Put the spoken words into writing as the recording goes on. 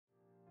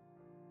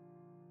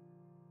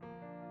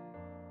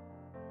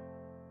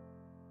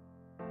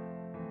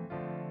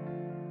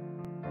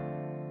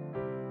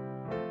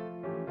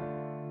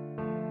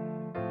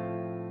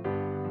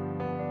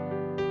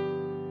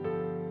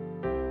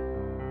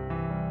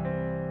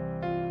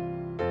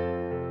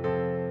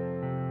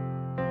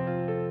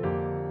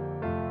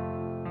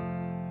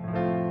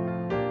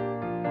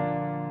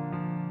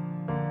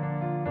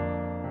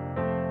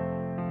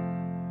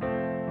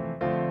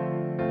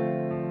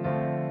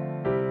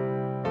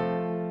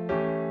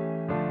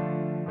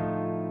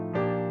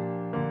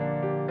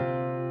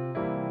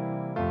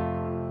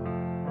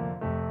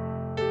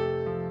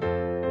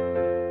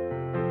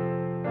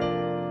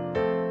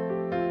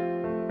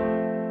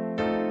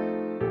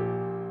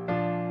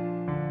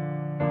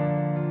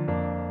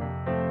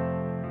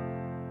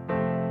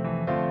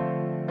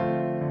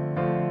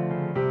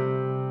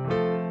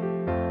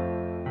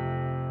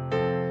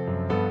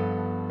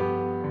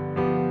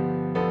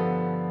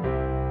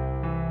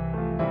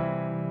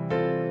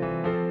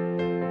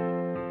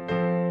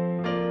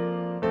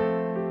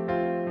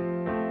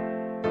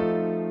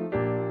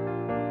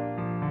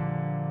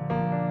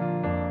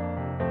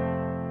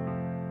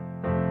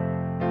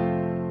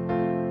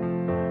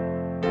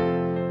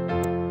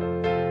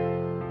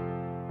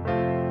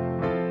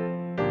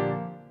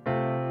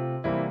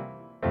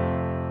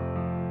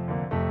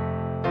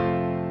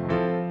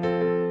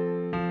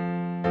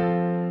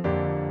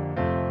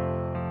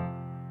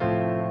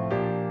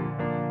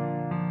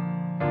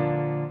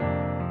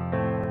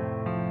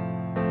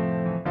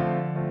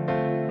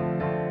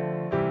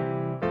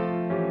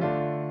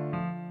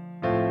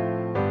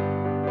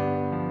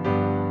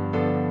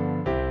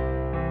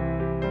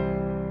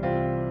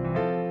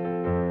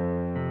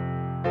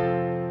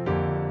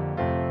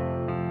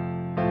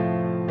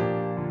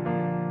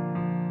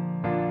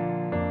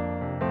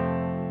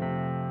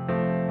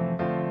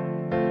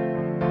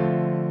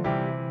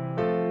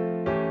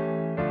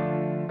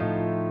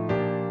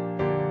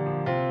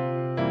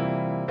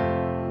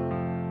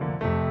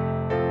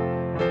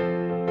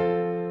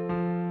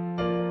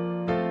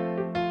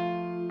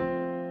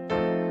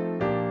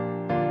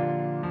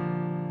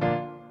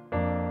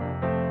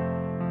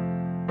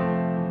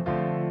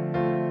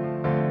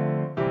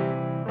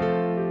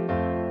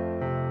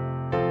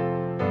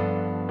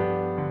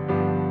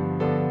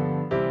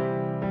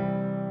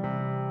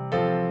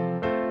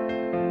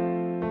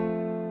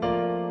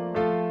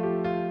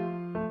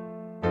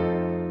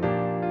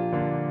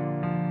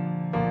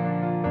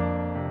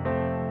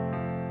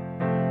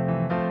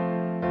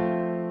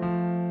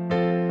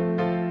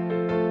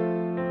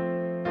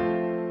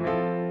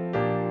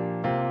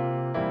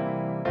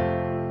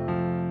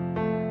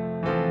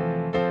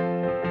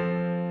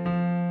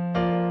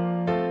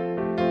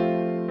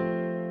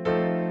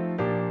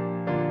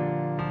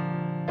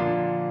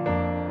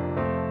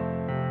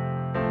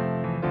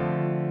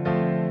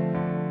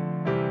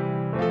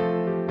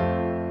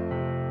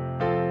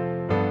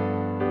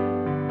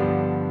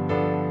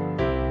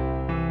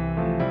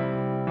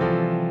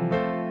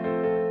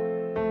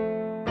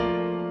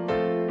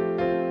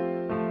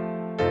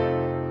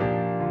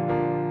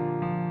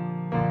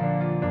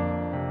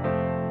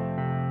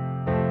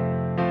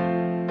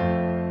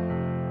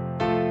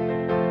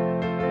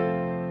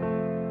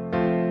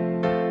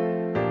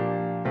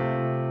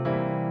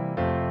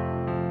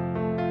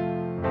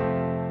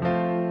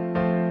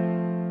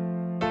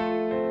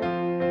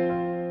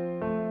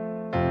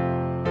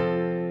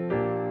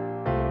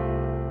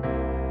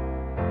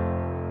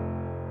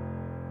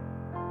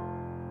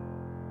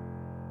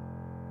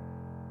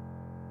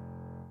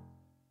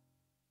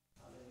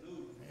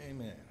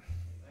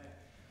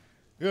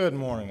Good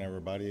morning,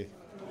 everybody.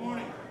 Good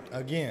morning.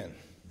 Again,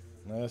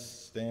 let's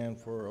stand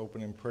for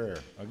opening prayer.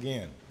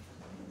 Again.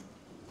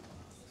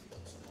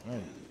 All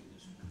right.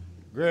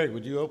 Greg,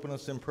 would you open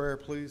us in prayer,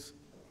 please?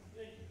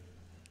 Thank you.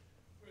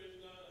 Praise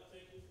God. I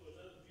thank you for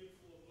another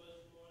beautiful and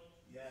blessed morning.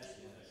 Yes.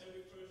 Thank you for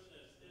every person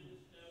that's in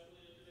this chapel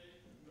here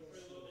today. I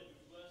pray, Lord, that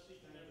you bless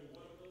each and every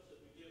one of us, that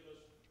we give us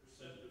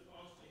receptive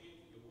hearts to hear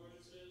what your word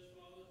says,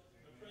 Father.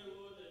 I pray,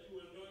 Lord, that you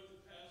anoint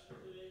the pastor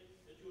today,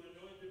 that you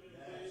anoint him in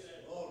a way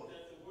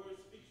that the word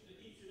speaks to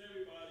each and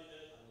everybody,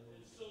 that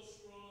it's so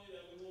strongly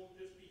that we won't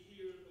just be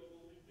hearers, but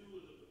we'll be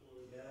doers of the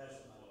word. Yes.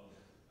 Father.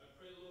 I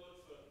pray,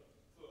 Lord, for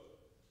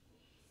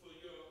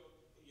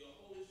your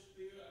Holy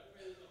Spirit. I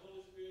pray that the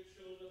Holy Spirit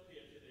shows up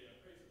here today. I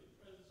pray for the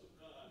presence of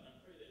God, and I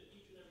pray that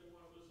each and every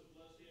one of us are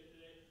blessed here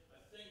today.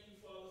 I thank you,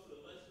 Father, for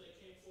the lesson that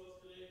came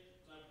forth today,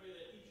 and I pray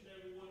that each and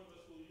every one of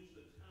us will use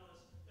the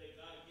talents that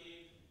God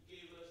gave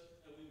us,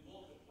 and we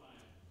multiply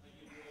them. I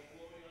give you all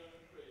glory, honor,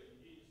 and praise. In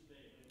Jesus'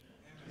 name,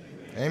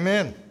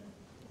 Amen. amen.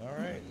 All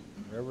right.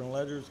 Reverend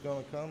Ledger's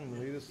going to come and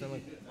lead us in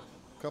a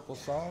couple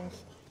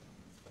songs.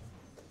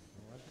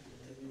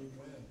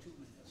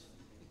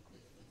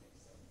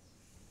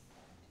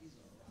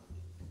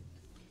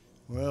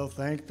 Well,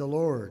 thank the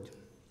Lord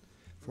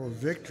for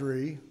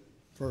victory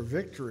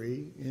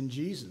in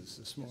Jesus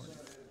this morning.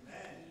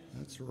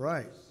 That's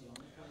right.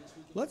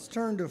 Let's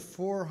turn to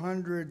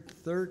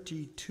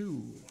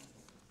 432.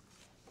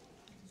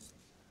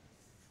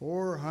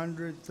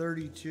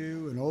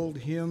 432, an old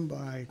hymn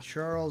by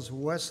Charles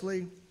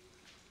Wesley.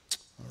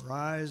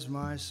 Arise,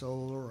 my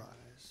soul,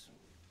 arise.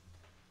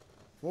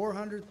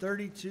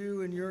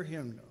 432 in your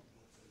hymnal.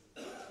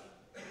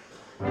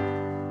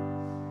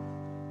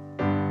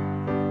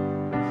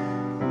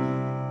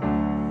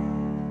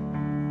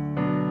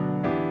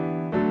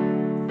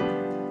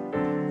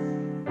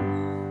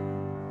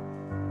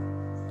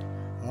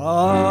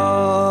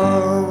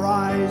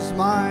 Arise,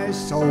 my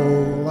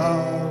soul,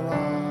 arise.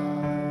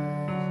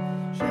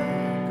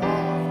 Shake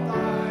off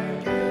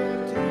thy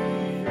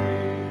guilty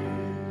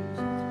fears.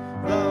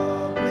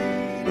 The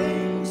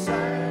bleeding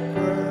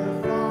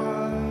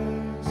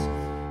sacrifice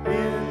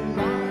in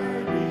my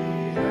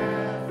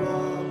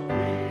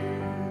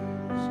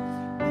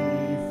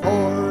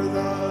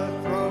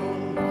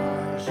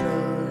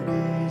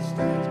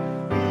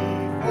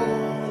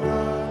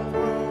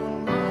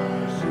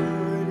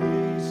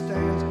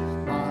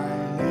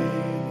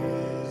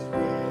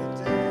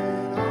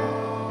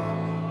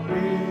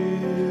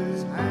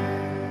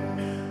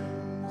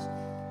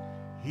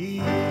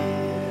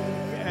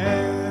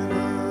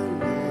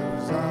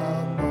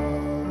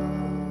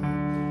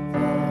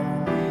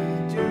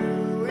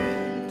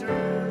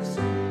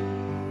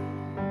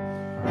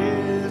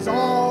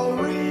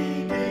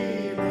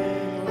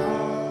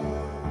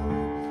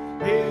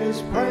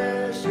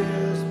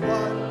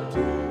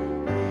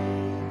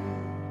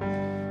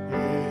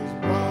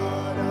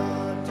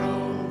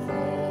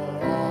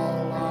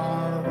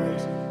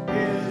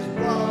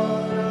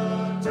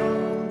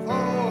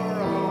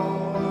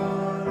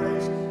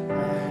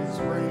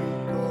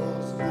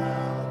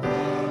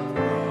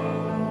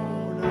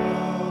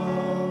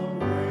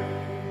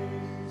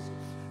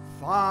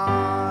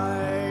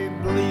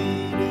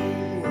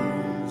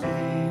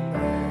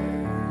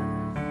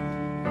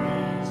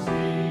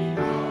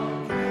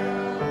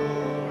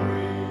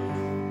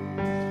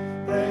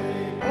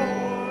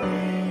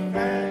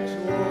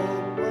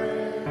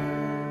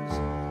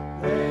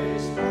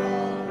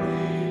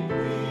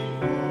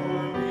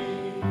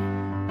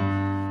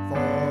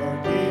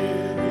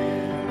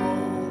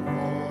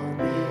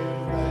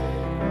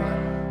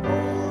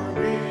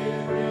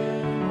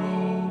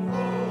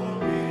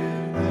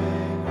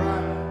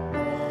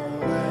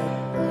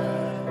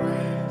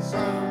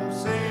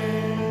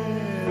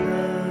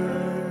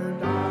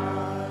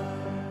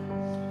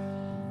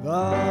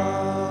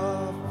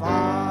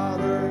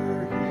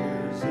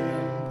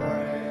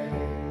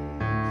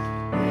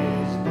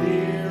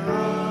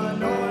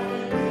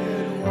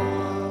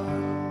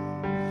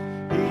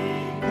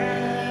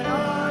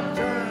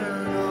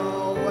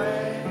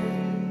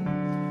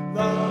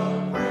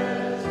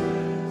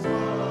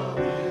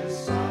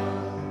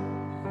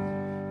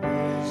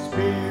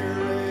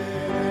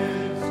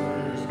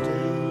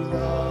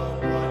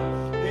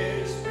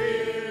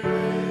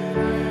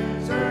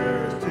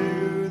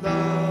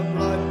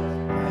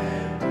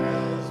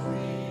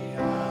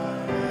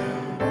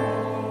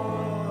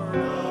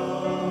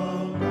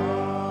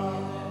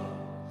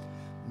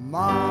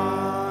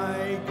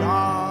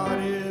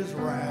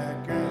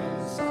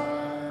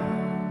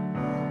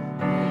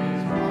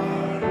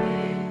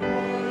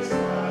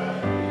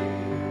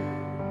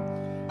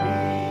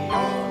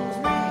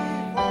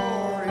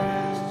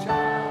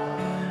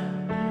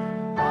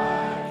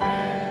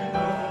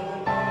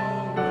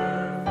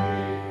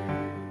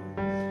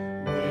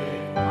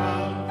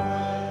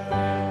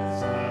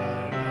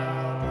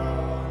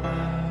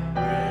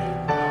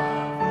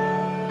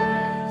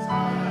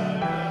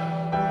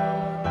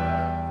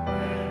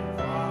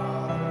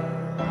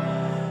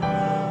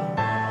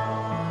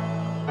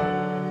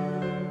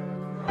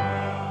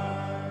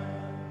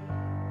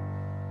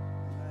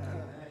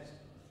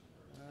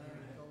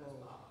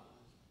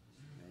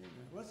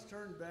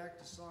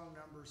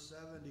number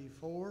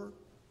 74.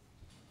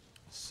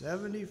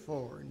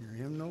 74 in your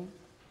hymnal.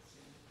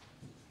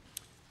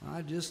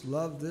 I just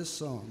love this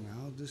song.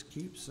 I'll just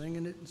keep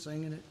singing it and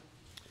singing it.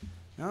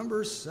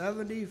 Number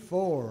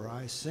 74,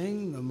 I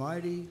sing the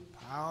mighty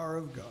power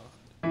of God.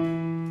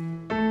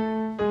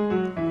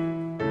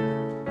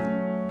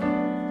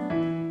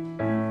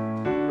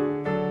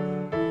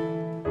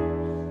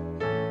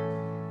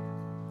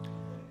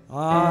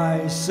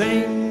 I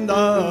sing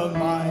the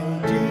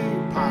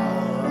mighty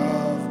power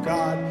of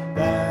God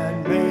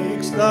that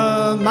makes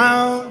the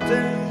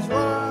mountains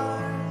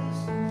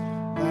rise,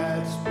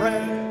 that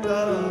spread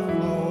the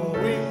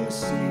flowing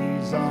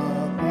seas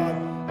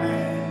abroad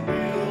and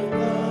build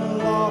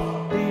the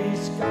lofty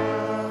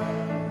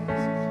skies.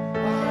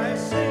 I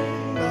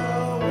sing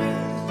the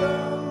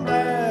wisdom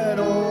that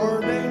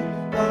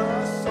ordained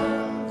the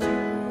sun to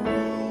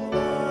rule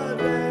the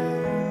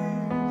day.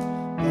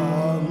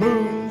 The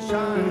moon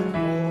shines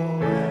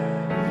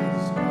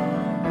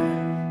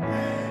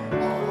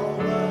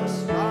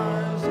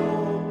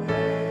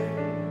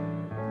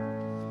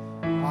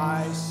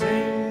I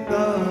sing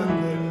the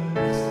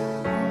goodness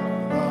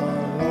of the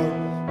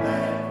Lord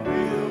that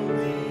filled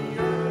the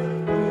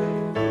earth with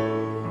good.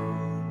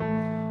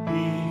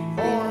 He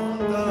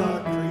formed the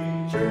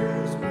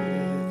creatures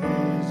with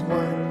His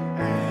word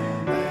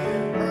and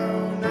then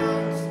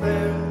pronounced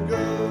them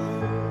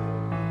good.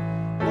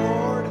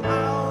 Lord,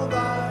 how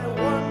Thy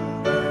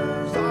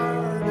wonders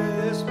are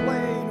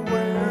displayed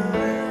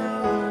where'er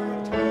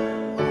I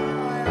turn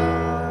my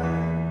eye.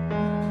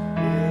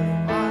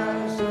 If I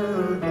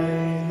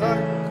survey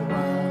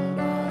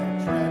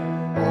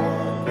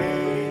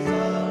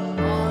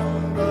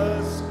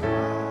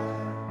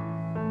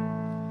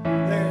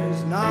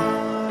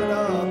not a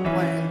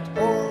plant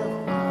or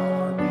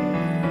flower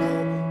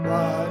below,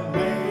 but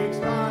makes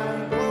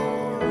Thy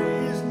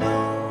glories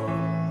known.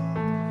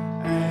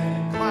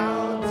 And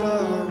clouds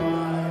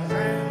arise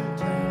and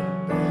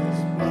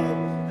tempests blow,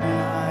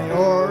 Thy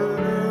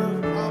order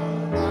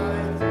from Thy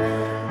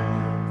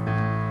throne.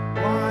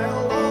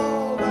 While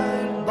all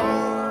that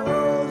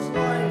borrows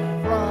life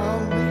from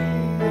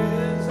Thee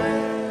is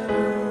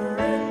ever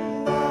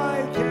in Thy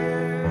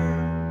care,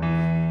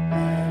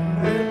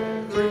 and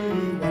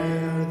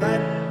everywhere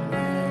that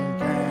man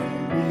can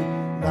be,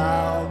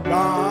 Thou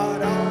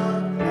God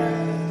art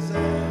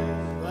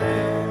present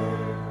there.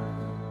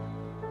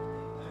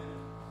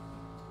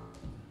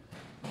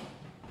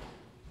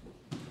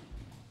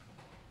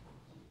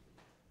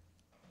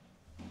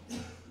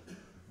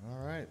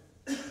 All right.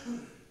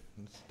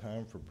 It's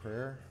time for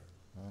prayer.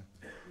 I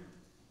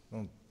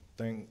want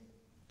to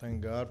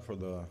thank God for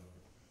the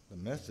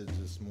message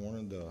this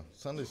morning, the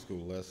Sunday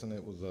school lesson.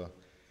 It was a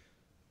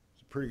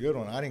pretty good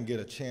one. I didn't get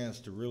a chance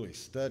to really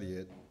study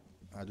it.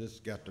 I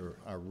just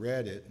I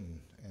read it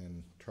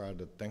and tried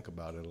to think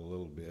about it a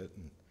little bit.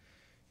 And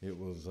it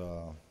was,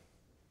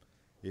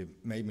 it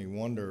made me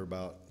wonder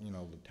about,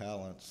 the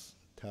talents.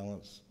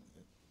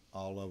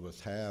 All of us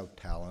have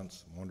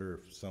talents. I wonder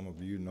if some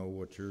of you know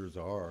what yours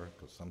are,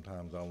 because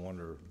sometimes I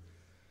wonder,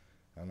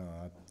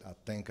 I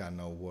think I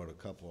know what a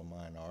couple of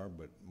mine are,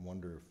 but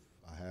wonder if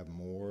I have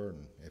more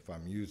and if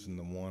I'm using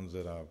the ones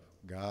that I've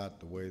got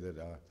the way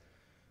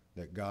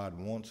that God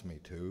wants me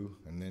to.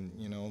 And then,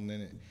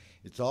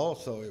 it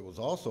was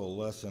also a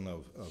lesson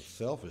of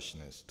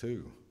selfishness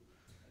too.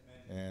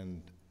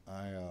 And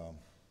I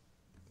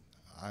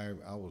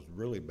was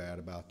really bad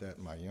about that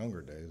in my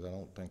younger days. I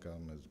don't think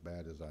I'm as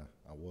bad as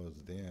I was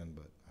then,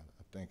 but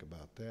I think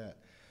about that.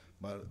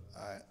 But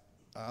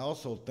I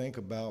also think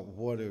about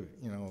what if,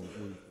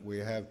 we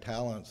have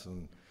talents,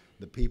 and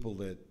the people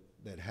that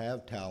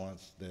have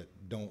talents that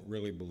don't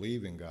really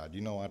believe in God.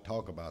 I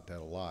talk about that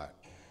a lot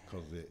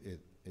because it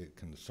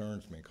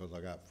concerns me, because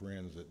I got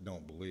friends that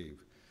don't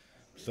believe.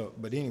 So,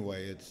 but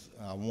anyway,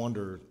 I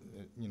wonder,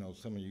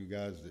 some of you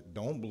guys that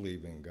don't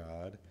believe in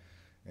God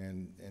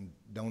and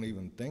don't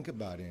even think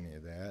about any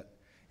of that.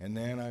 And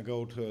then I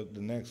go to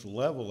the next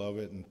level of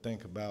it and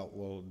think about,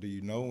 well, do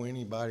you know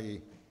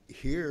anybody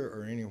here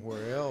or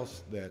anywhere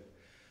else that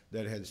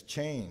has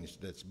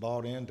changed, that's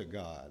bought into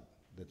God,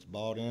 that's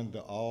bought into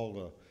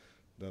all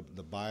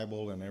the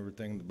Bible and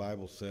everything the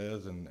Bible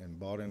says, and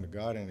bought into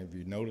God? And if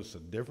you notice a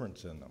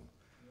difference in them?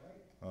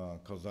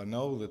 Because I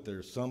know that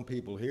there's some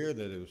people here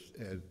that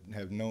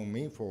have known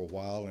me for a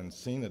while and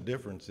seen a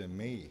difference in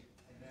me.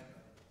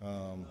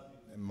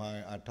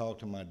 I talked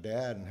to my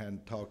dad and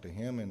hadn't talked to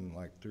him in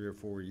like 3 or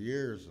 4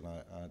 years, and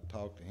I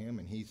talked to him,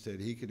 and he said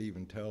he could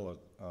even tell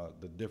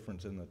the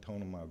difference in the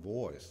tone of my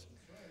voice.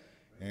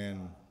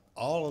 And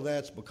all of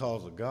that's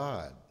because of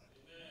God.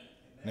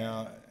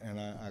 Now, and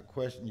I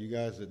question you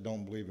guys that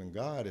don't believe in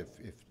God, if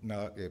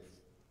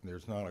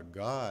there's not a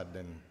God,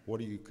 then what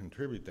do you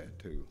contribute that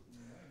to?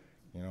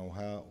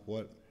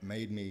 What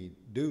made me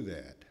do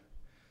that?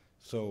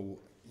 So,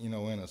 in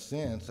a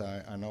sense,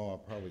 I know I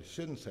probably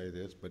shouldn't say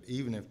this, but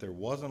even if there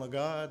wasn't a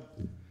God,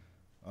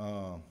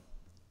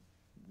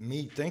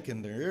 me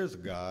thinking there is a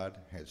God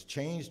has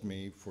changed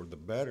me for the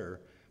better,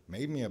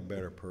 made me a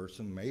better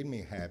person, made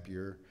me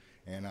happier,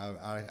 And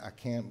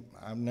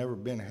I've never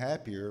been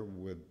happier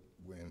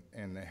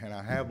and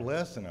I have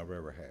less than I've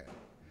ever had.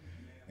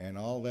 And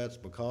all that's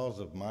because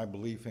of my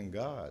belief in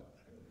God.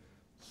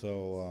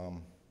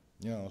 So,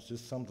 it's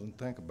just something to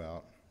think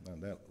about.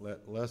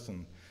 That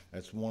lesson,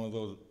 that's one of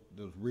those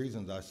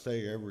reasons I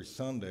say every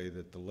Sunday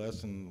that the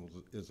lesson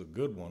is a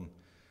good one,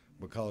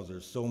 because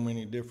there's so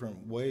many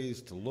different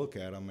ways to look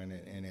at them, and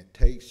it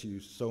takes you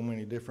so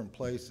many different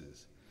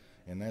places.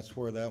 And that's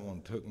where that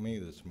one took me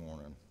this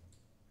morning.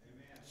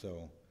 Amen.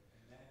 So,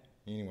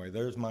 anyway,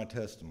 there's my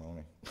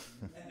testimony.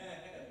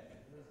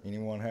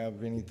 Anyone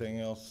have anything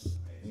else?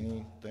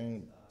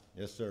 Anything?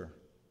 Yes, sir.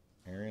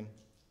 Aaron? Is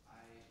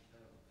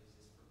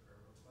this for prayer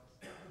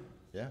requests?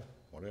 Yeah,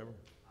 whatever.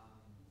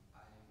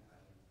 I would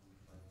like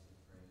to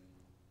pray,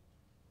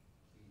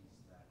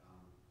 please, that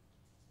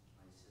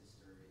my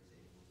sister is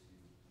able to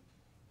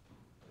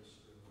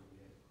push through and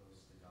get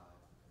close to God,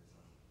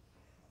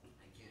 because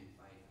I can't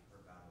fight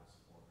her battles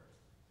for her,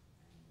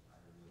 and I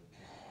really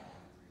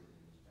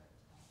need that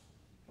help.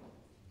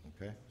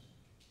 Okay.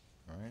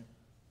 All right.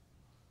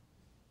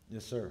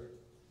 Yes, sir.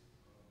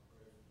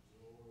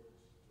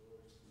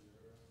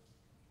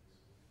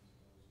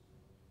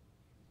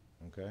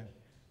 Okay.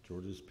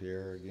 George's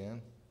Pierre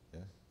again.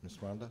 Yeah. Miss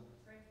Rhonda?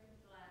 Pray for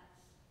the blacks.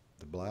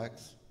 The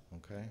blacks.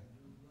 Okay.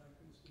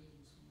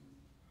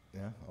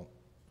 Yeah. Oh,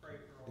 Pray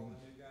for all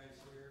the new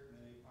guys here,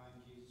 may they find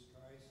Jesus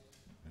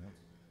Christ. yeah.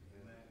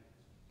 Amen.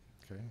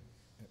 Okay.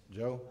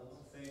 Joe? I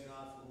want to thank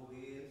God for who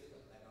He is,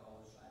 like I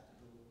always try to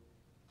do.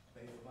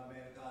 Pray for my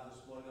man of God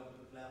this morning up at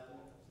the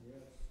platform.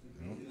 Yes. We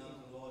pleasing unto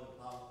the Lord, the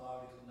power of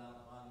authority come down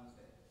upon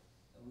Him.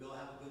 And we all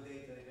have a good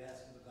day today,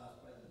 asking for God's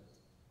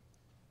presence.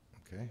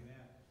 Okay.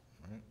 Amen.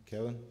 All right.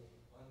 Kevin?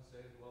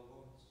 Unsaved loved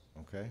ones.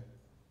 Okay.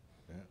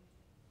 Yeah.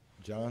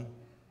 John?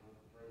 I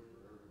pray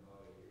for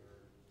everybody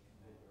here.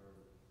 Make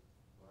everybody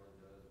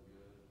does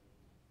good.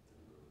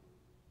 And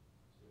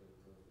say a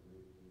prayer for me,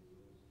 please.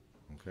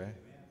 Okay.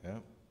 Amen. Yeah.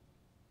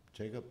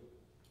 Jacob?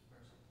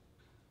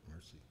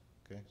 Mercy.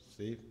 Okay.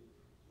 Steve?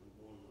 I'm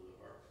going to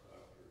the heart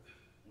doctor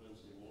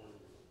Wednesday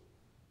morning.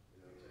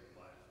 Take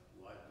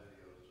live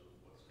videos of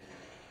what's going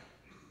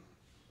on.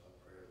 So I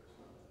pray it's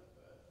not that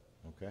bad.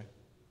 Okay.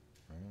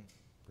 All right.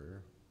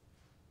 Prayer.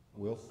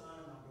 Will? My son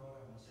and my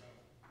daughter and myself.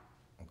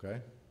 Okay.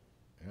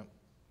 Yep.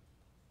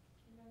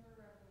 Remember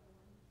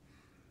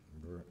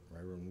Reverend Warren.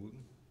 Reverend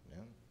Wooten.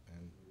 Yeah.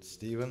 And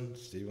Stephen.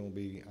 Stephen will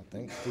be, I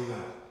think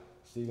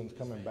Stephen's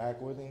coming back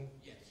with him.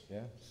 Yes.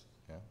 Yes.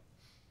 Yeah.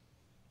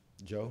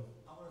 Joe?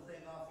 I want to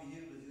thank God for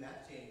you because you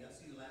have changed. I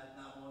see you laugh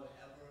now more than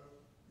ever.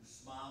 You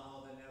smile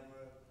more than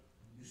ever.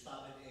 You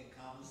stop and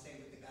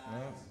conversate with the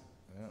guys.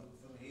 Yeah.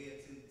 From here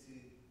to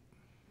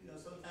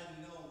sometimes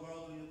in the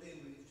world doing your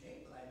thing, but you've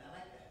changed. But I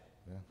like that.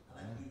 Yeah.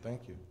 I like Yeah. you.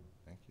 Thank you.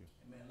 Thank you.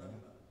 Amen. Love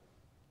you, brother.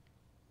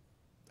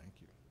 Thank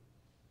you.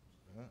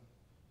 Yeah.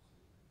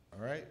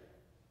 All right.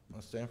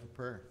 Let's stand for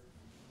prayer.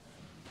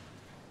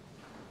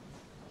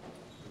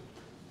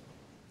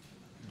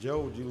 Joe,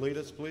 would you lead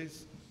us,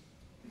 please?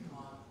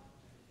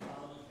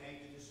 Father, we thank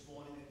you this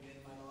morning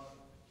again, my Lord.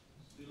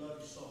 We love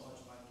you so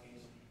much, my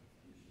King.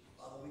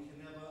 Father, we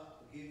can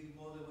never give you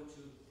more than what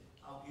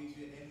I'll give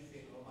you in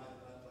anything, Almighty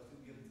God, but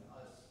you give it to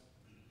us.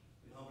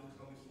 We humbly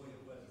come before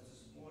your presence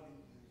this morning.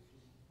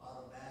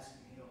 Father,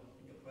 basking in your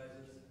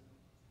presence,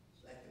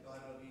 like the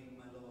Garden of Eden,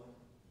 my Lord.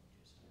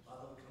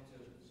 Father, we come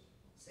to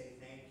say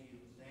thank you,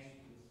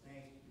 thank you,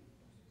 thank you.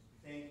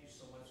 Thank you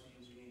so much for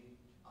you being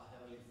our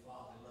Heavenly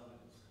Father,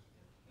 loving us.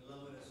 And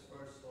loving us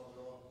first, oh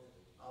Lord,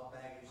 our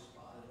baggage,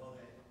 Father,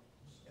 Lord,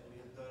 that we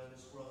have done in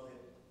this world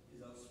that is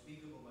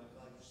unspeakable, my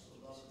God. You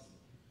still love us.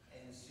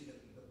 And you see the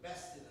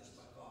best in us,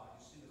 my God.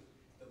 You see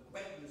the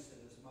greatness in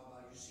us, my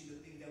God. You see the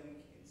things that we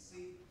can't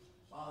see.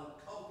 Father,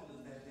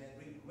 cultivate us that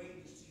bring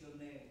greatness to your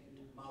name,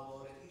 my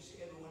Lord. And each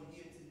and everyone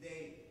here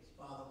today,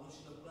 Father,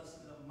 wants you to bless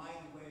us in a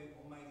mighty way,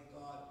 Almighty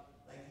God.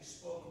 Like you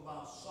spoke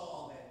about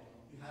Saul, that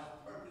you have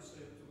a purpose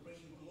to bring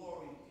you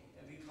glory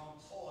and become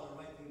Paul and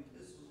write the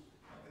epistles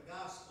of the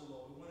gospel,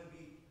 Lord. We want to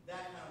be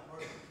that kind of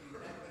person to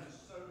you, that kind of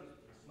servant,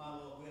 my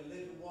Lord. We're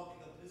living,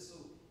 walking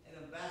epistle and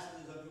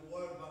ambassadors of your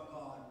word, my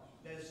God.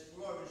 Let us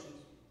flourish in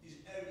these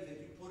areas that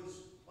you put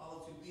us,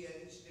 Father, to be at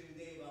each and every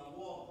day of our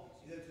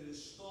walk, either to the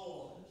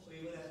store or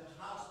even at the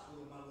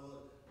hospital, my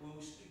Lord. When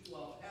we speak to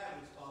our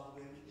parents, Father,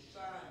 when we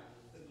shine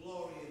the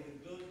glory and the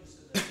goodness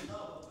and the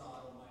love of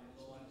God, Almighty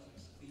Lord,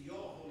 for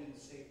your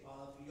holiness sake,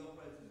 Father, for your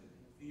presence,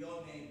 for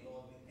your name,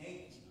 Lord.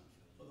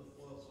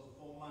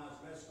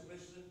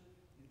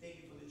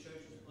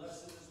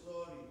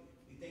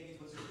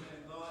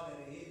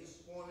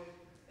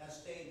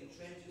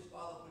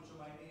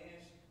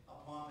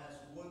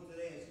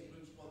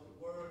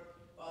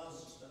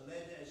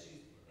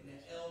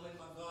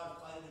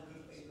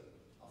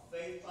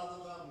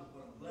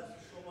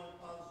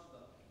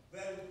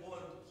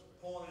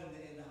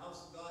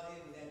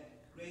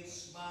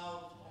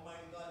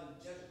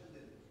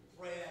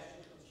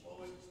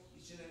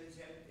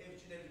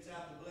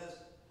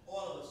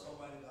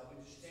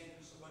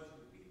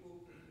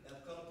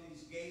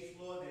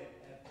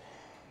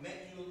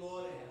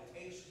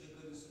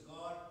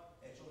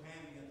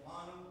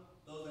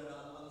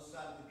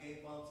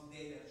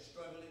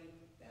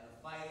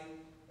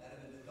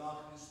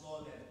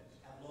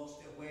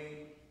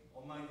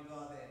 Almighty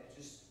God, that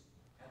just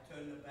have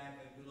turned their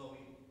back on you,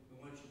 Lord, we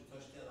want you to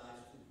touch their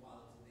lives too,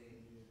 Father, today.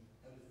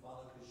 Heavenly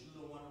Father, because you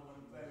don't want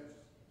to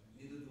perish,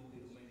 neither do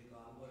we, Almighty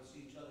God. We want to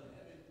see each other in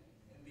heaven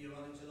and be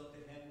around each other up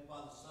in heaven,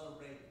 Father,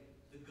 celebrate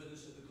the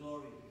goodness and the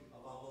glory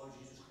of our Lord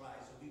Jesus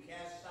Christ. And we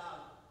cast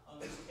out on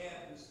this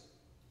campus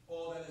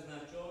all that is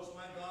not yours,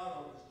 my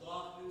God, all this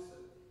darkness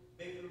and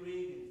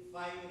bickering and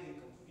fighting and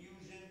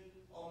confusion.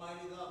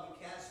 Almighty God, we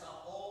cast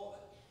out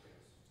all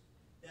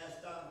that's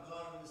done of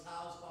God in this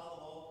house, Father,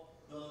 all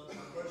the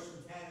perverse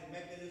satanic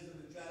mechanism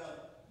to try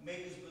to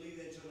make us believe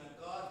that you're not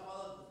God,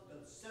 Father, the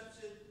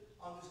deception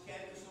on this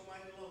campus,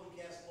 Almighty Lord, we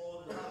cast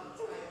all the out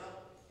and tie it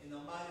up in the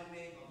mighty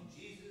name of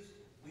Jesus.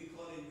 We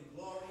call it your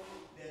glory.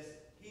 There's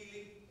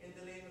healing in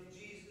the name of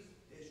Jesus.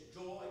 There's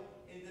joy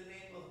in the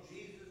name of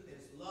Jesus.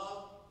 There's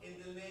love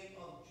in the name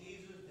of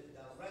Jesus. There's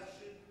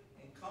direction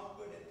and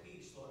comfort and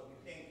peace, Lord.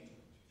 We thank you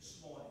this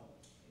morning.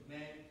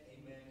 Amen,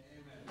 amen,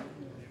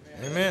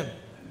 amen. Amen.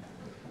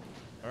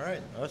 All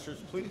right, ushers,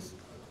 please.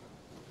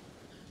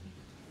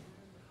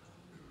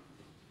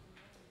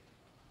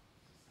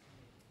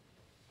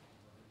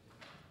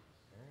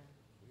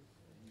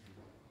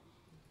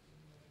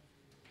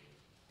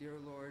 Dear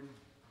Lord,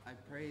 I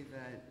pray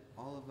that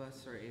all of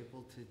us are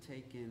able to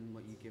take in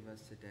what you give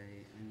us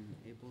today and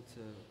able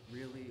to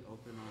really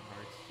open our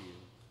hearts to you,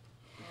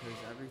 because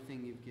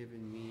everything you've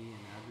given me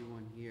and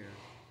everyone here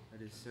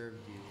that has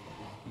served you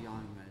is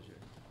beyond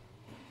measure.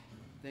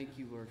 Thank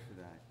you, Lord, for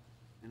that.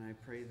 And I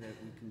pray that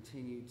we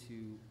continue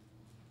to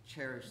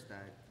cherish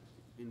that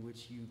in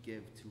which you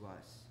give to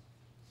us.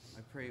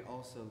 I pray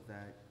also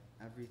that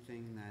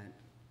everything that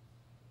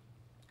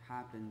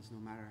happens, no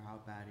matter how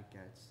bad it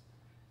gets,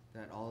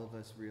 that all of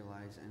us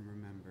realize and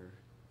remember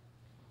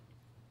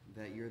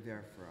that you're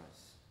there for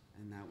us,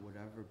 and that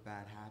whatever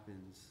bad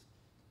happens,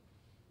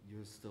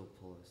 you'll still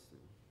pull us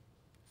through.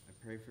 I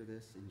pray for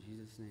this in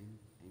Jesus' name,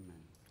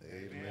 amen.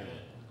 Amen.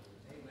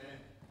 Amen.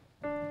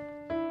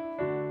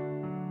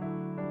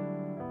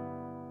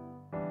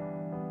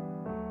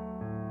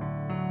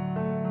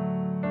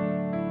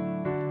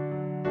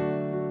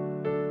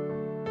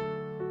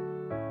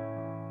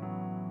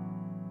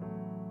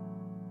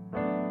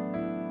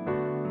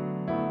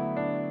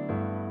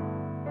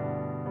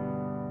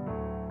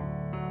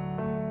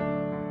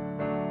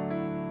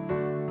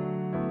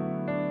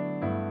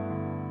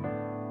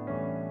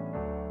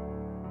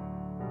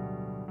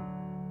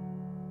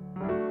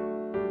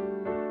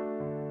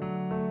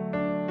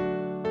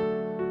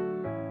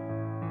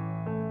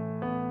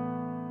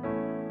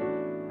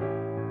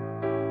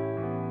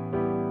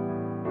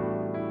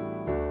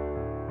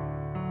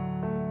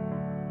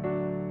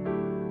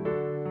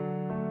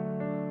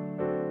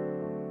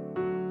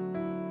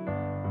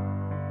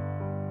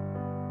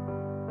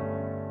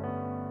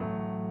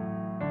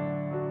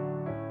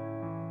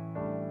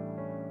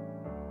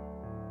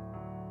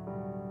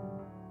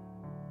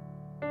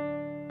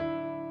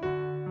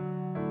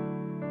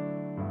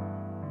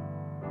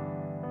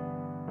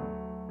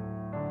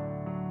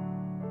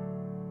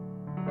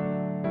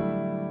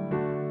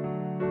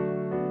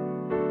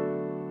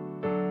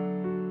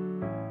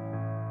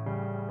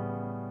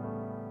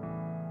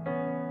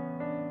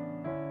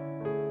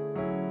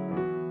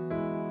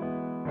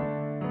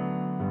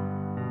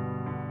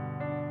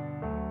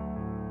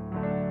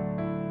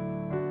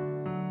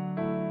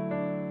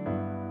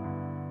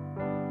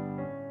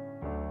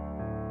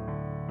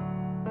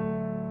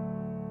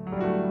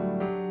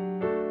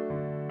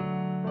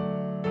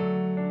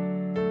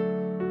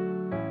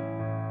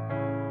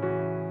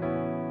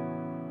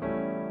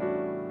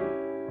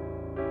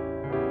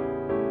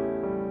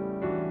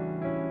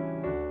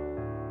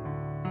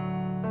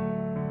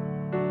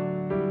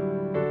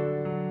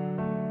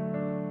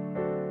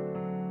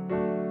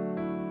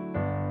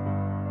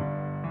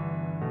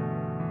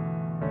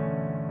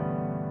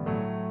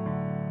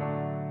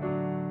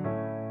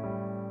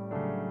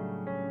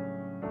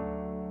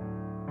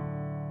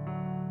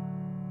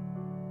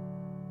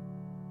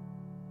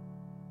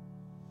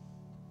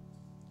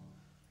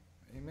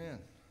 Amen.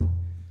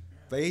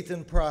 Faith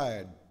and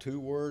pride, 2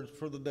 words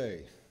for the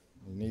day.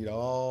 You need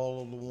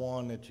all of the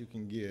one that you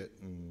can get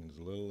and as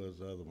little as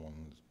the other one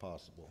as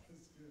possible.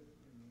 That's good.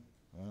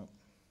 Well,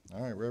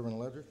 all right, Reverend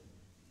Ledger,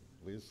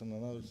 lead us in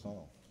another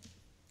song.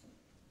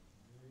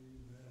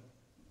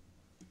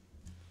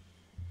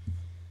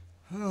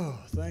 Oh,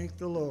 thank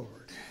the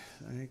Lord.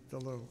 Thank the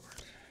Lord.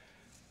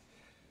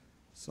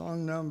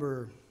 Song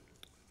number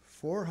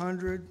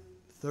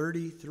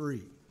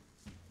 433.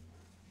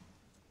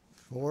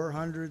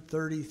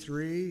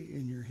 433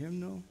 in your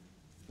hymnal.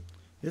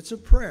 It's a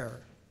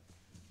prayer.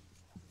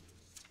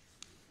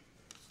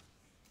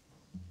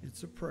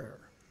 It's a prayer.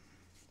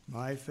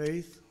 My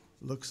faith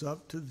looks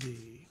up to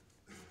thee.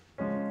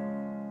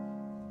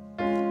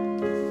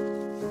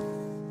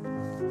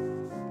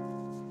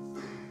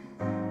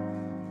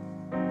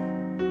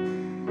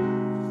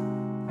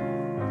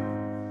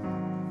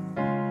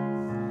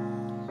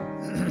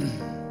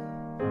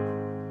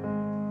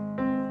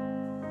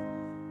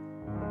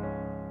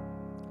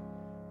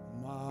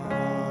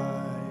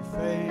 My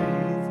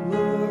faith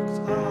looks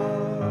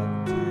up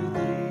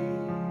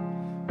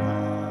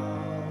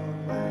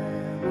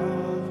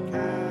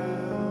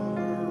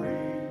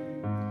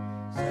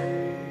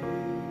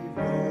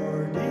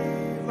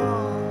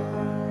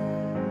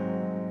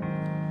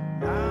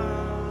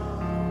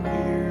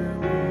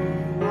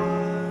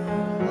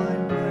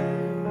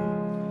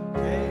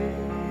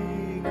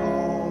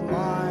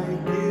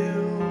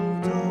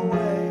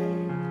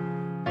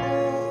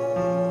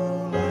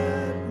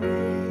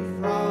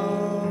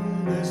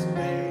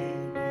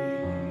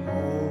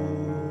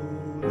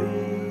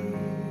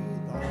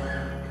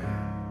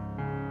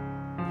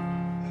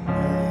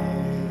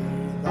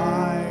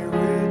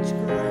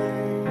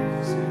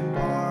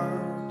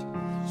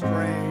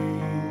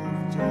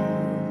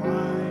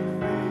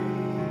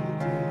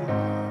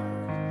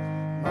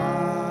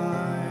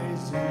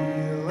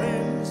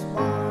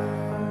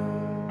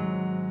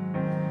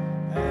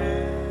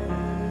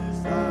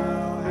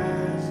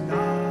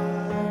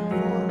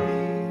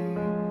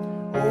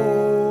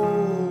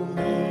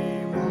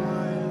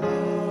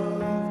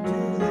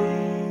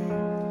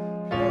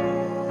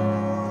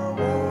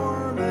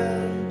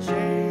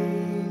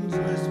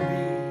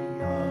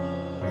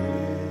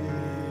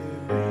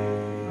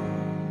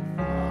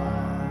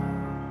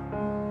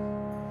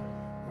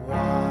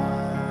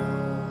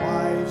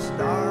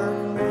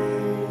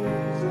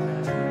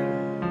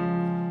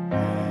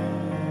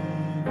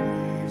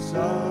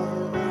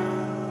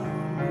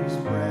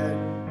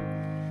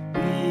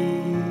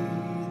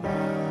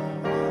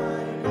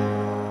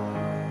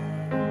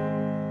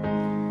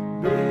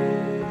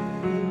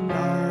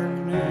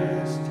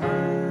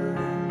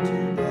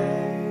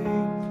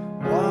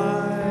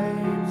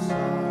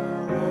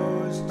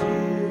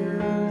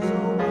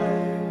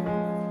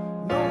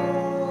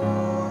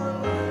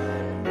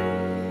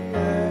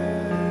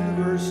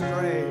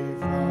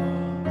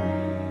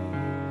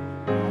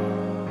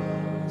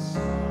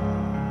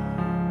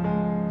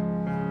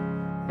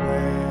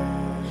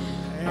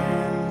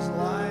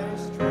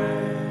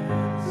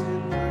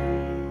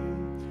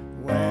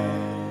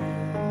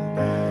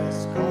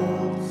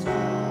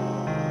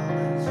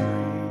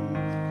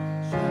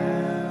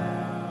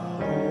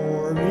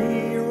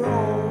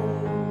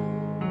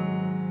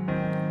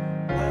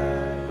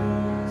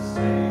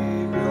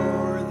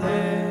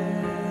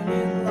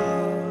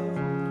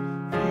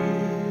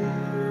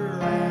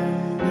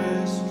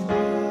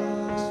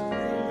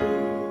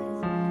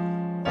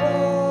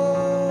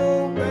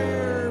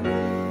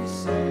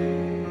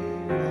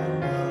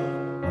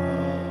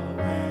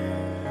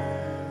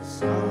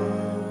All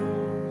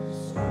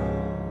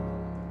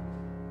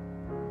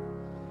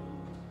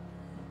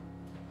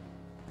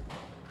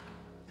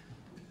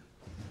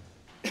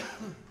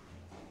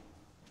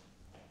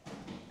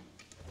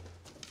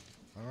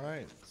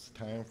right, it's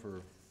time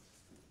for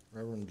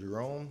Reverend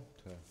Jerome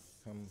to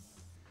come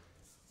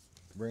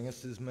bring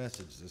us his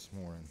message this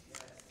morning.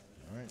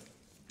 All right.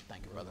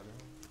 Thank you, brother.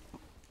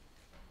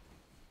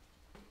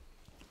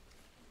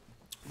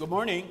 Good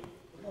morning.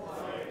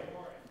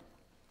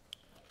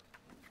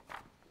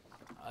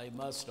 I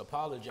must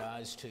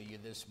apologize to you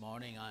this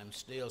morning. I'm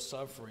still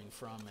suffering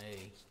from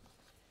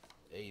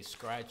a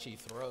scratchy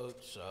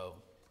throat, so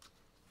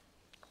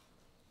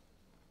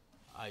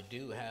I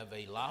do have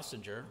a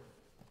lozenge,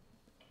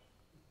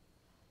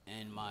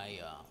 and my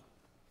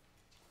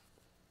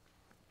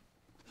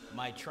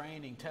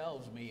training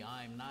tells me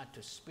I'm not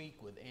to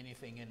speak with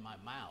anything in my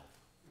mouth.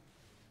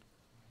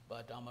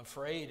 But I'm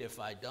afraid if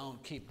I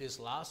don't keep this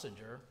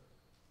lozenge,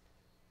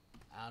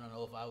 I don't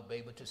know if I will be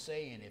able to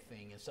say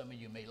anything, and some of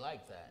you may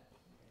like that.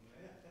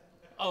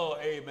 Oh,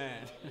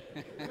 amen.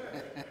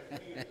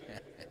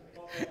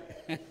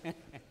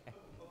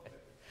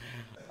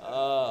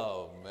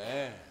 Oh,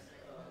 man.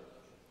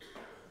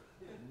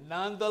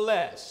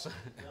 Nonetheless,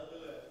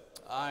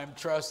 I'm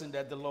trusting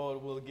that the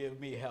Lord will give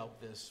me help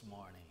this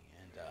morning.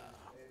 And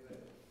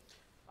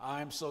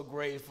I'm so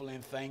grateful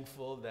and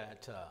thankful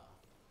that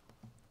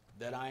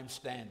I'm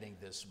standing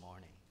this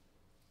morning.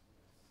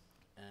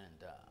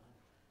 And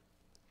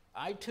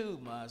I too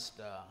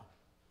must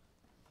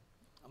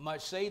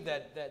say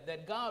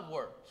that God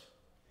works.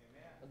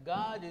 Amen.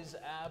 God is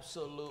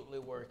absolutely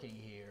working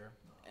here.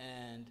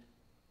 And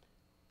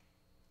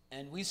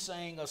we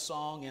sang a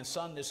song in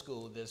Sunday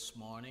school this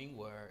morning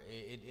where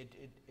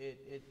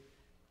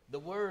the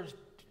words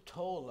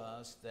told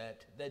us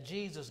that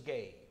Jesus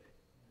gave.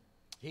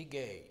 He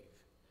gave.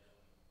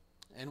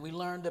 And we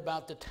learned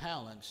about the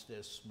talents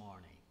this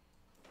morning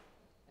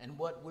and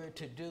what we're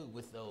to do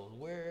with those.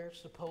 We're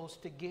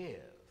supposed to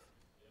give.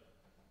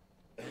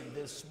 And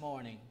this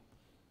morning,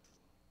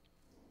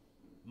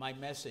 my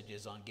message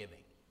is on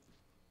giving.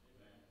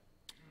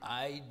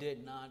 I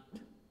did not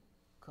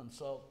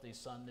consult the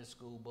Sunday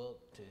school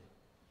book to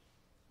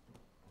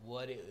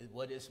what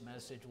its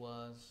message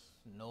was,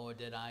 nor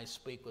did I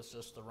speak with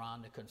Sister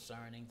Rhonda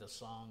concerning the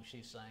song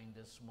she sang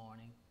this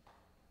morning.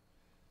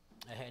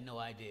 I had no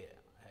idea.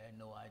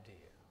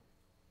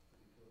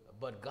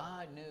 But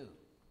God knew.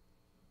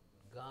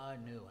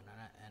 God knew,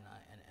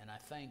 and I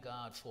thank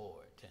God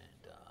for it.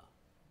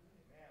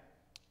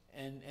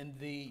 And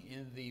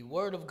the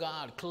Word of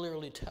God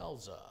clearly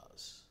tells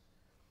us,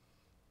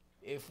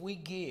 if we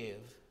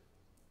give,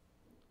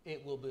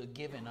 it will be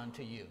given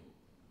unto you.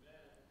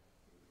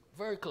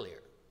 Very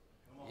clear.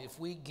 If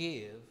we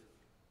give,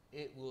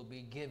 it will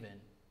be given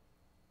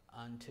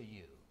unto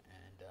you.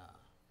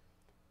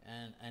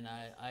 And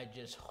I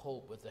just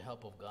hope with the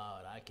help of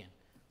God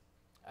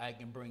I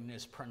can bring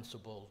this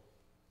principle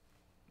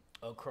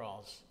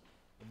across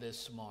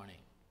this morning.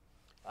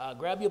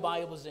 Grab your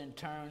Bibles and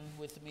turn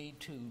with me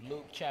to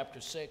Luke chapter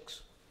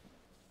 6.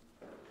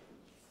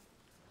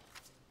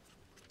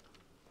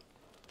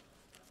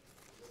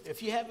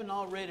 If you haven't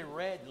already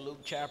read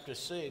Luke chapter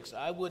 6,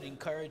 I would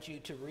encourage you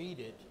to read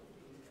it.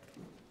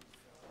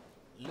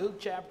 Luke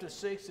chapter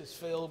 6 is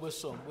filled with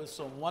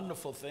some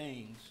wonderful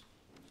things.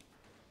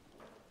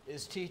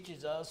 It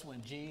teaches us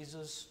when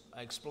Jesus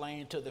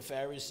explained to the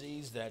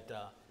Pharisees that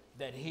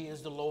he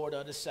is the Lord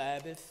of the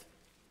Sabbath.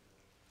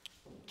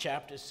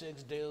 Chapter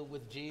 6 deals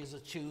with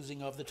Jesus'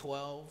 choosing of the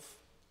 12.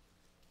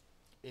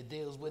 It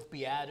deals with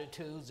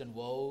beatitudes and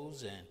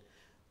woes,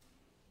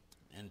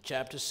 and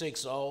chapter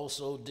 6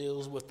 also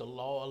deals with the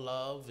law of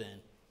love,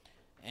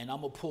 and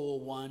I'm going to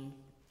pull one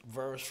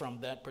verse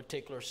from that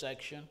particular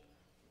section.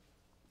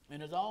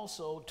 And it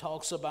also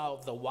talks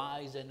about the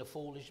wise and the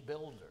foolish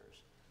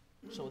builders.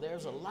 So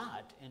there's a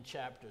lot in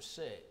chapter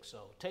 6.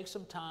 So take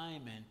some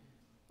time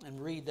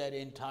and read that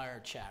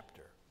entire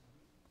chapter.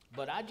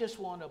 But I just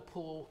want to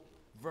pull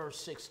verse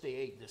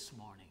 68 this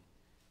morning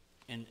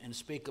and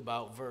speak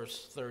about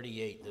verse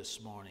 38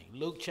 this morning.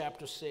 Luke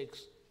chapter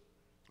 6,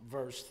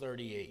 verse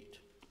 38.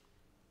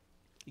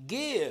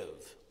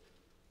 Give,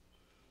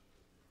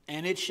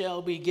 and it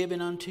shall be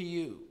given unto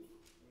you.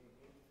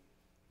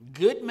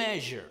 Good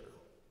measure,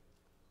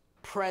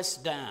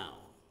 pressed down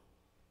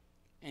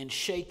and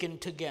shaken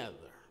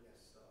together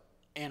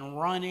and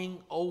running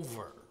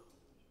over,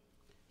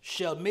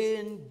 shall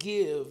men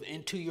give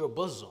into your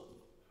bosom.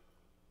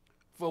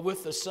 For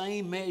with the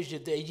same measure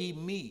that ye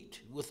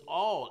meet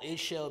withal, it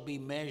shall be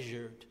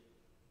measured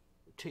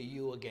to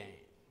you again.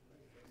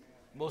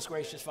 Most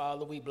gracious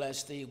Father, we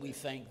bless thee, we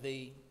thank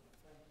thee.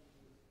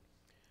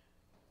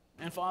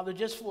 And Father,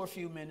 just for a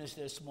few minutes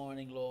this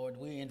morning, Lord,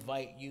 we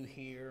invite you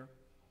here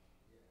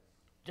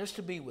just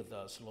to be with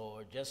us,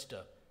 Lord, just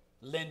to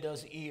lend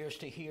us ears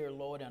to hear,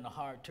 Lord, and a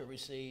heart to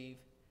receive.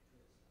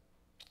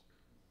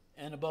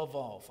 And above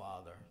all,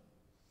 Father,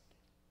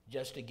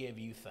 just to give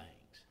you thanks.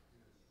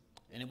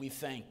 And we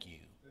thank you.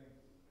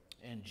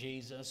 In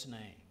Jesus'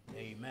 name,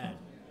 amen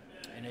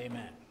and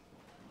amen.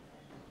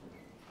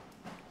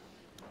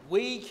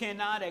 We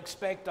cannot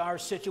expect our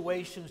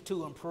situations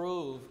to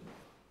improve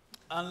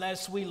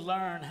unless we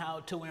learn how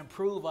to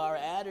improve our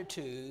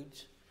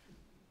attitudes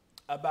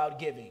about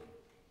giving.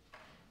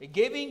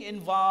 Giving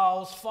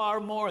involves far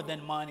more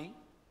than money.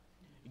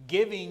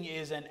 Giving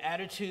is an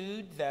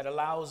attitude that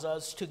allows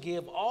us to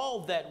give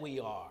all that we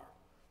are,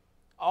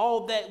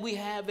 all that we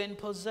have and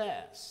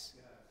possess,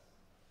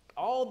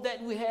 all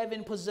that we have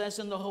and possess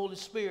in the Holy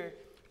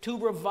Spirit to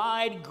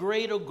provide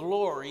greater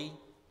glory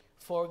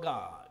for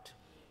God.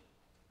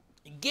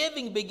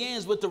 Giving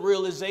begins with the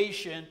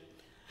realization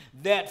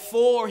that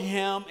for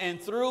him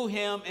and through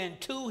him and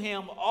to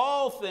him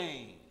all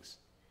things,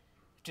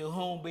 to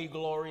whom be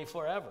glory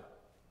forever.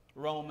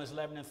 Romans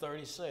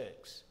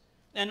 11:36.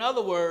 In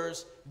other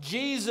words,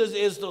 Jesus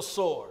is the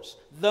source,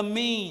 the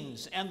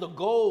means, and the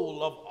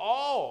goal of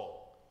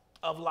all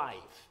of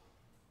life.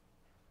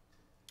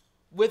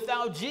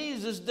 Without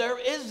Jesus, there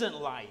isn't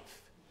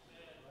life.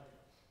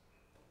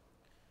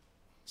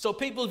 So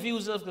people's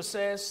views of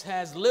success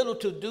has little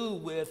to do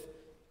with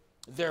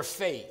their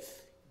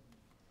faith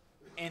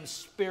in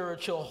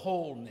spiritual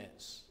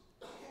wholeness.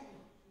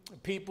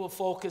 People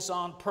focus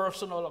on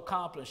personal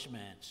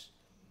accomplishments,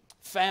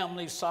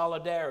 family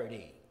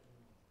solidarity,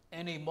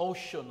 and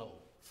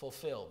emotional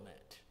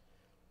fulfillment.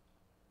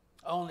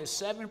 Only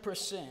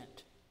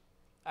 7%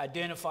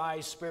 identify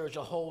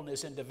spiritual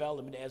wholeness and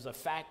development as a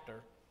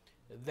factor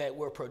that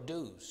will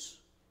produce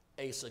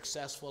a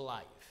successful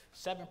life.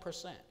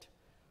 7%.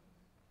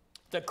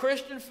 The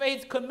Christian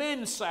faith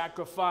commends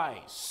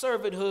sacrifice,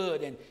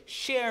 servanthood, and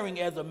sharing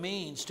as a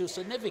means to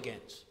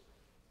significance.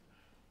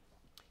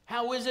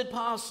 How is it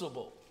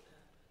possible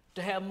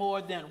to have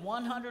more than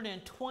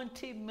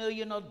 120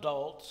 million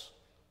adults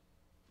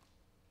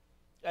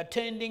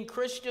attending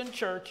Christian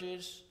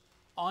churches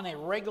on a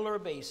regular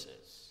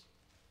basis,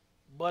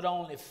 but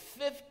only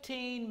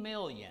 15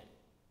 million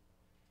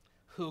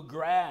who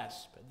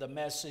grasp the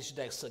message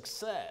that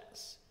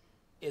success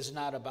is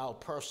not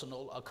about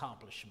personal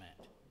accomplishment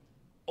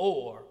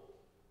or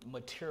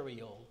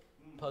material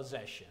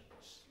possessions?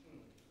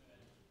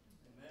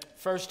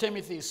 1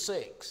 Timothy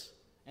 6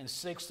 and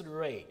 6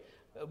 through 8.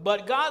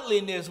 But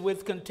godliness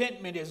with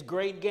contentment is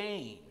great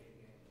gain.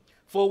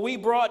 For we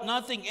brought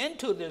nothing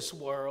into this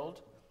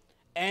world,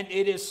 and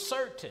it is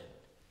certain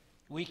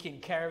we can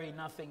carry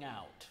nothing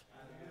out.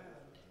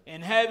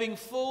 And having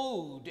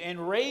food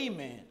and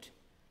raiment,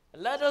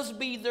 let us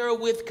be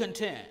therewith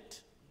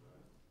content.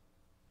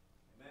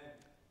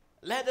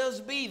 Let us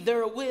be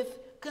therewith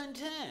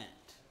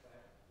content.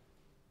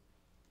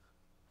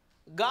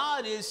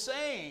 God is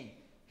saying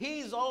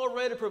he's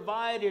already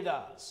provided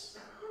us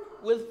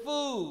with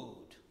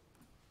food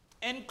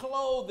and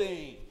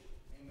clothing.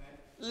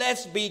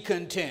 Let's be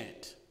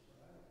content.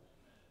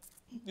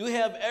 You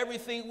have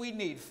everything we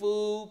need: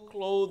 food,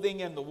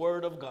 clothing, and the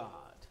Word of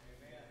God.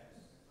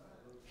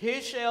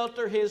 His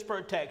shelter, his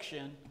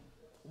protection.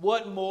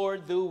 What more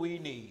do we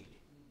need?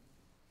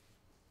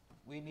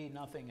 We need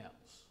nothing else.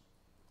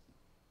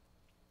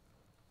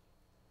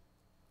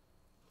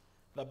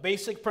 The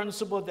basic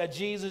principle that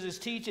Jesus is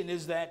teaching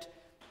is that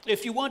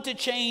if you want to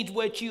change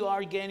what you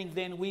are getting,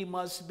 then we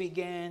must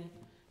begin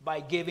by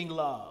giving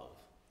love,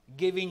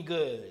 giving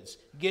goods,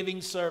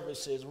 giving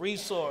services,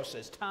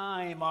 resources,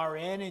 time, our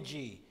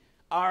energy,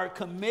 our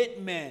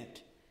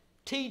commitment,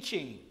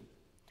 teaching,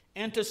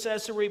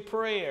 intercessory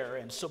prayer,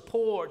 and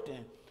support,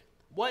 and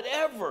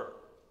whatever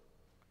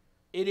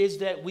it is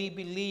that we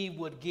believe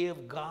would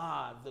give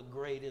God the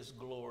greatest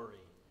glory.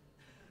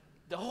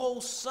 The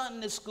whole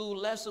Sunday school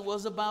lesson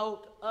was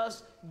about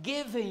us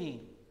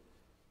giving.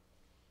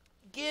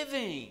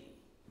 Giving.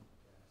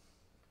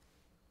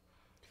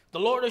 The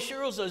Lord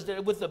assures us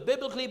that with the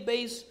biblically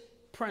based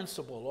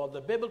principle or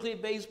the biblically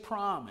based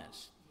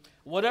promise,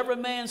 whatever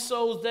man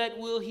sows, that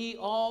will he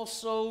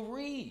also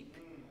reap.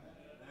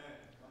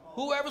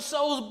 Whoever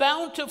sows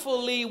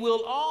bountifully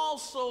will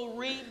also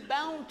reap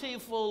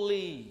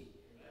bountifully.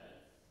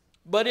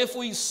 But if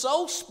we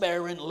sow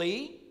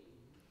sparingly,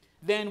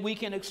 then we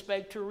can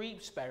expect to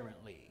reap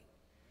sparingly.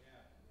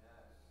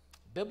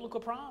 Biblical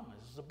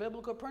promise, the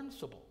biblical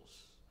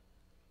principles.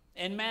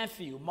 In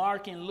Matthew,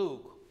 Mark, and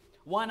Luke,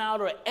 1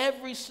 out of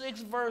every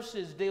 6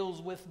 verses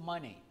deals with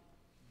money.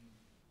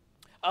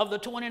 Of the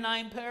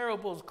 29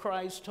 parables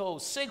Christ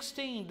told,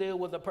 16 deal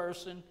with a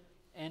person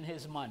and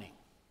his money.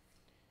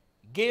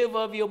 Give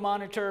of your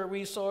monetary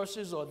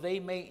resources, or they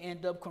may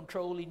end up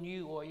controlling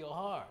you or your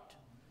heart.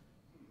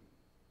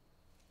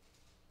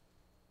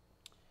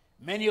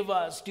 Many of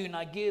us do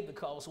not give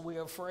because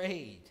we're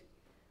afraid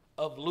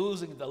of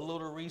losing the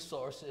little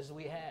resources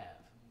we have.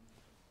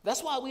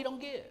 That's why we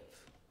don't give.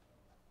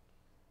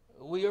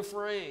 We're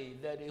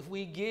afraid that if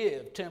we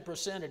give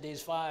 10% of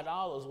these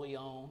 $5 we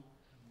own,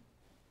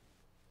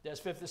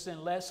 that's 50 cents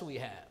less we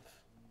have.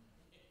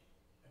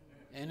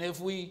 And if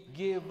we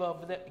give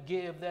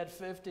that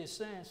 50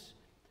 cents,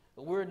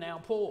 we're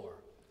now poor.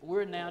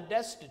 We're now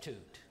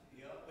destitute.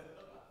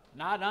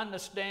 Not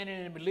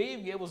understanding and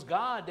believing it was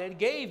God that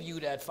gave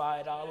you that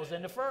 $5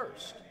 in the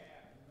first.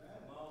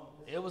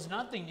 It was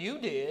nothing you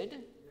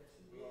did.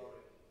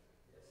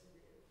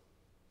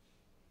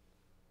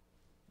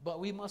 But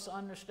we must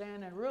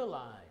understand and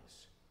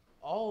realize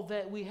all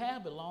that we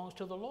have belongs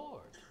to the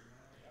Lord.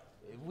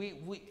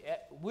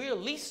 We're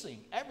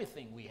leasing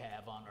everything we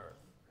have on earth.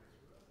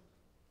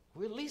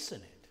 We're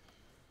leasing it.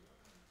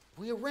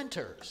 We're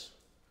renters.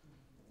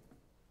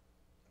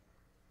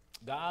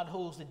 God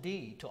holds the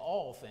deed to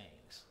all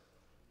things.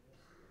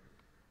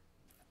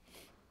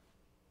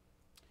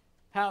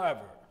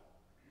 However,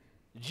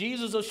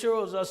 Jesus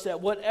assures us that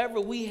whatever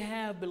we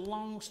have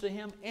belongs to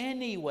him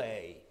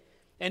anyway.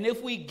 And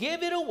if we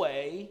give it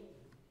away,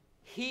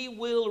 he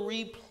will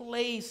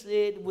replace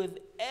it with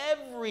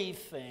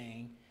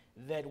everything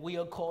that we,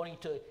 according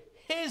to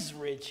his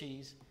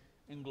riches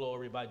in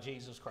glory by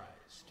Jesus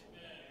Christ.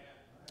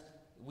 Amen.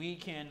 We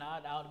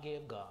cannot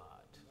outgive God.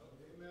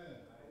 Amen.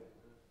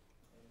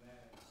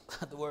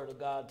 The word of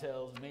God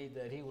tells me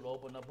that he would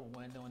open up a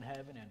window in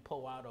heaven and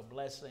pour out a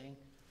blessing.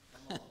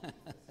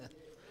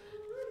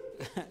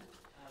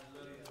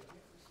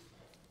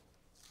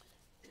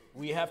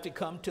 We have to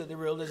come to the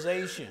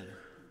realization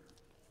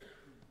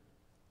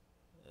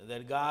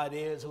that God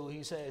is who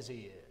he says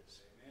he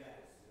is. Amen.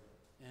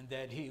 And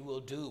that he will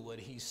do what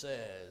he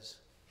says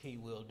he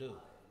will do.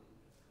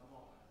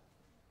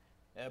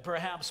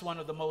 Perhaps one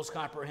of the most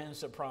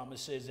comprehensive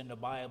promises in the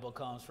Bible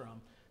comes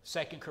from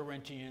 2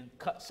 Corinthians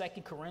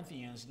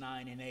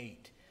 9:8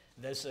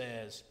 that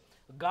says,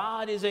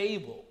 God is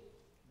able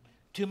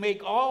to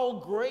make all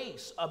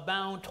grace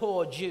abound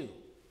toward you,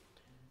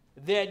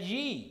 that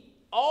ye,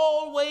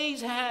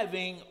 always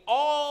having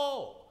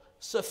all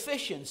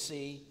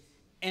sufficiency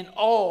in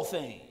all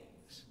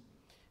things,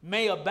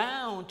 may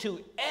abound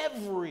to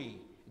every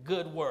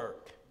good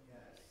work.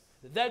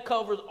 Yes. That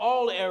covers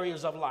all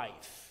areas of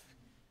life.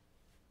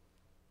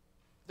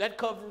 That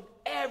covers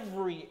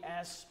every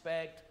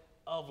aspect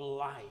of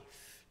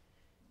life.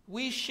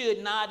 We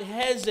should not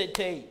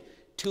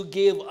hesitate to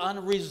give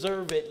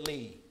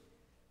unreservedly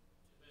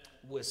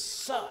with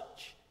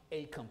such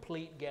a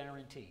complete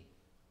guarantee.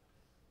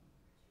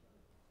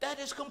 That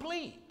is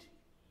complete.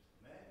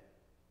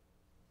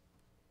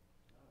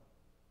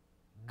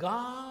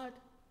 God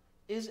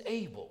is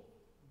able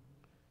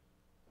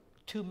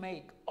to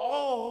make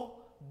all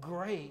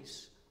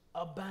grace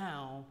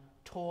abound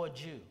toward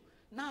you.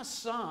 Not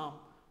some,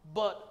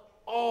 but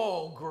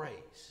all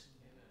grace.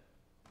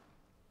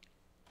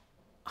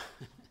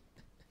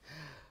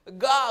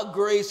 God's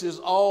grace is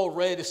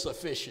already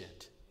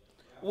sufficient.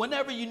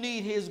 Whenever you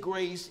need his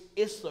grace,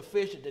 it's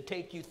sufficient to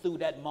take you through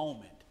that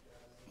moment.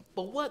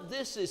 But what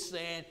this is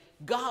saying,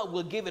 God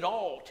will give it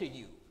all to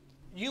you.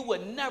 You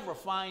will never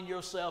find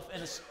yourself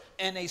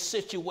in a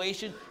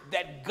situation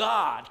that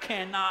God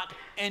cannot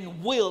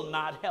and will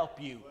not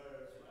help you.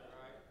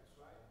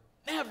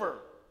 Never.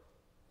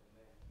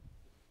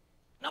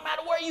 No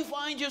matter where you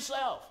find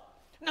yourself,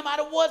 no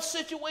matter what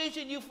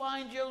situation you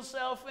find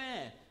yourself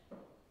in,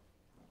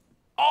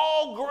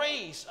 all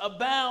grace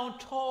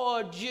abound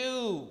toward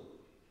you,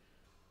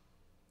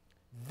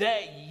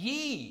 that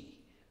ye,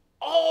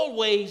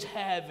 always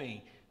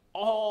having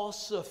all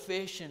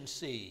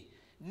sufficiency,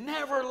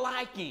 never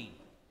lacking,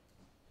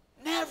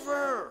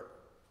 never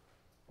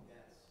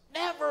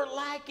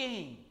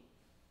lacking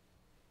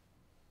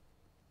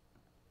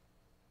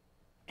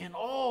in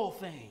all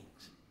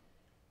things,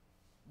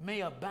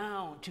 may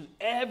abound to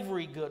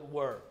every good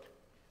work.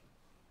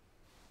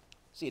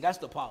 See, that's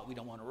the part we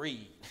don't want to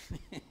read.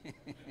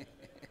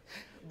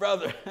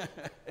 Brother,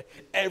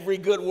 every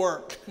good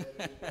work.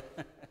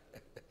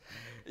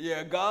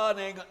 Yeah, God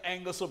ain't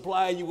going to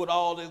supply you with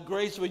all this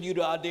grace for you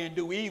to out there and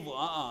do evil.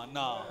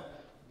 No.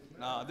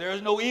 No,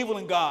 there's no evil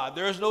in God.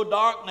 There's no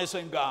darkness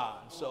in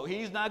God. So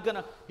he's not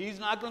gonna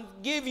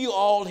give you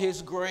all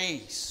his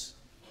grace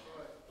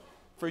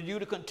for you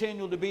to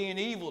continue to be in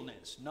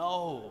evilness.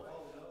 No,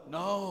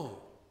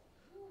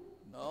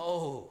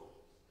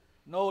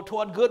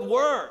 toward good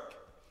work.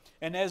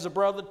 And as the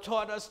brother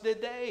taught us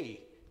today,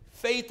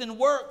 faith and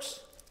works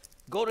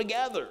go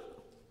together.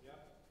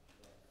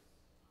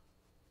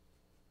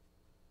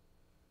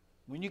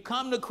 When you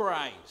come to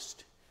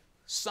Christ,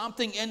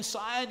 something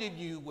inside of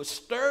you will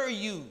stir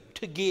you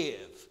to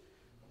give.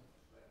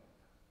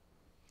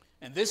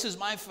 And this is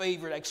my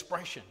favorite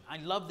expression. I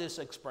love this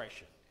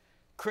expression.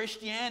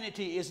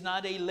 Christianity is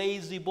not a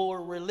lazy boy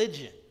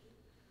religion.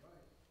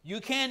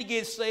 You can't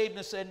get saved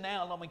and say,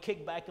 now I'm going to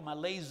kick back in my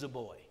lazy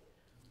boy.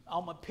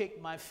 I'm going to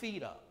pick my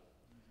feet up.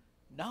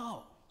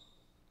 No.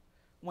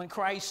 When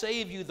Christ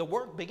saved you, the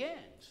work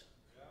begins.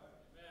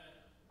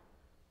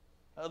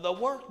 The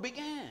work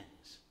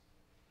begins.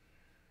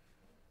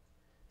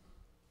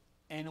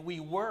 And we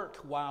work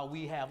while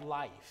we have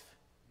life.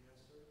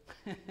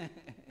 Yes, sir.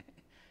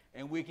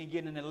 And we can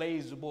get in the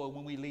lazy boy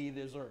when we leave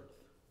this earth. Right.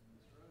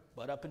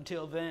 But up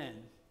until then,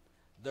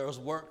 there's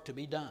work to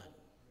be done.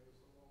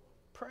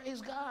 Praise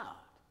God.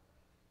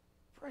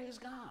 Praise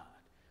God.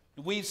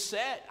 We've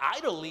sat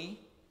idly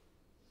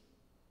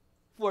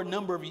for a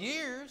number of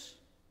years.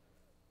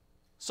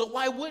 So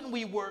why wouldn't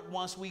we work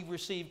once we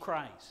receive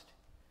Christ?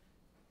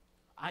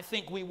 I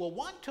think we will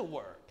want to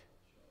work.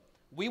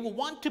 We will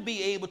want to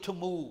be able to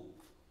move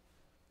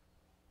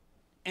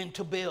and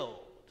to build.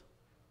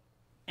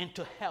 and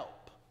to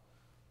help,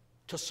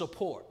 to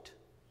support,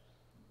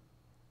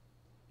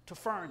 to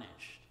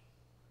furnish.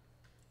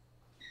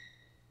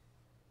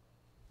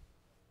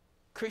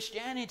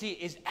 Christianity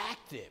is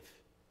active.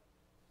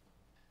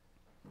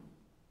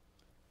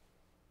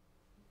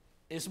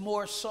 It's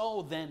more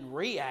so than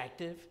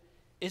reactive.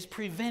 It's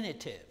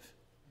preventative.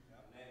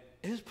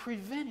 It's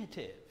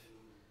preventative.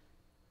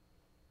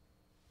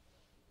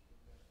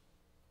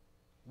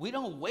 We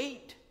don't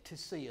wait to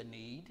see a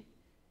need.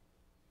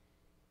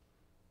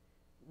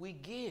 We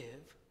give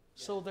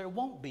so there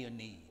won't be a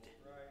need.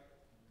 Right.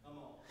 Come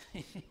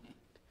on.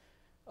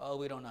 Oh,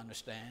 we don't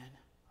understand.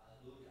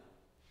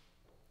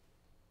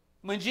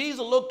 When Jesus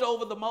looked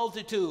over the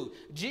multitude,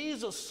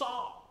 Jesus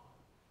saw.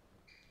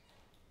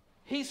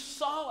 He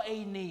saw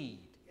a need.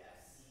 Yes.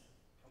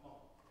 Come on.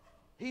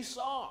 He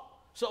saw.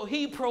 So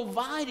he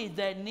provided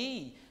that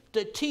need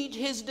to teach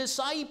his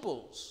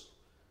disciples.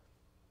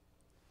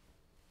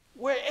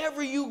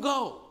 Wherever you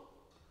go,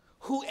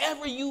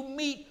 whoever you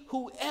meet,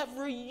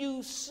 whoever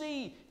you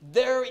see,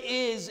 there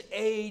is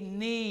a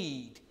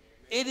need.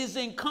 It is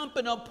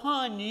incumbent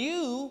upon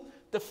you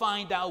to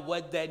find out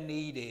what that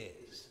need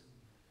is.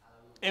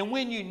 And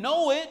when you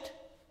know it,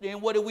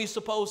 then what are we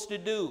supposed to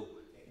do?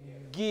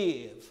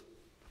 Give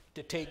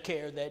to take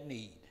care of that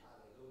need.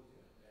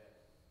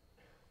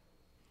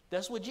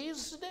 That's what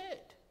Jesus did.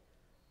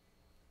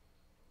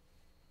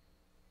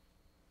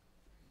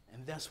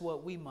 And that's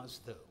what we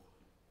must do.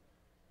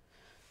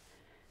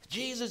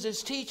 Jesus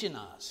is teaching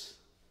us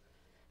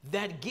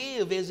that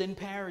give is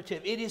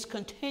imperative. It is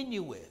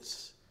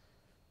continuous.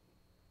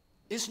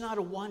 It's not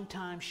a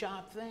one-time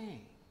shop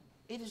thing.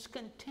 It is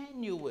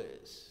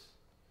continuous.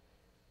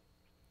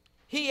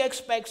 He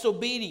expects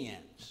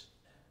obedience.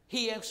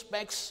 He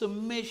expects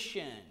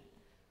submission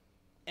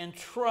and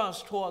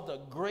trust toward the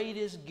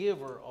greatest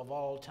giver of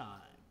all time.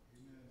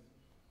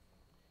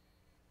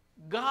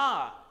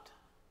 God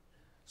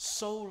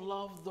so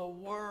loved the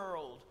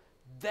world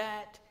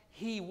that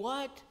he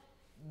what?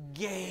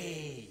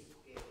 Gave.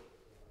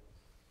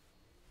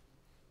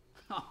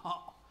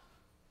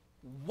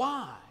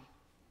 Why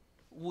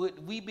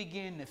would we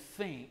begin to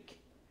think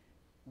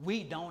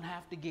we don't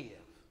have to give?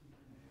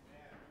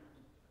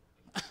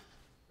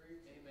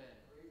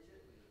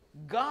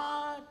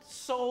 God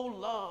so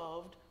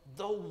loved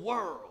the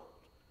world.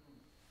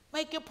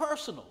 Make it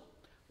personal.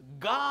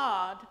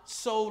 God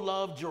so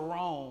loved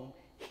Jerome,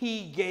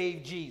 he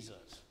gave Jesus.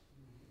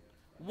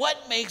 What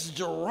makes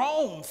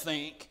Jerome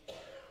think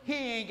he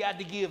ain't got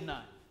to give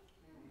nothing?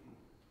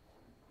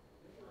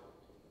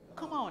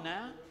 Come on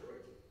now.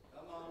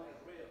 Come on,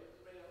 it's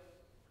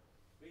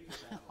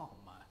real. Oh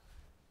my.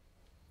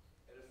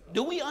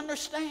 Do we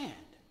understand?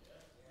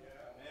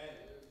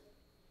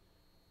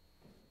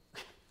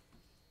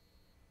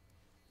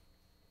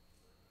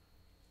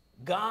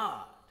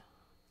 God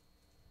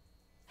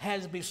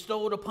has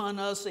bestowed upon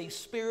us a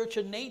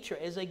spiritual nature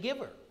as a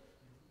giver.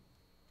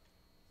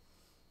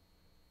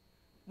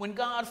 When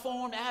God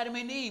formed Adam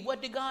and Eve,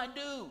 what did God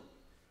do?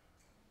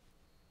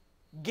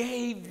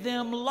 Gave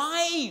them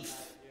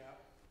life.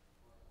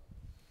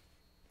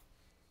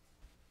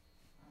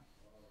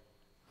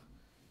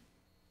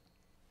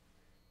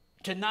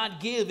 To not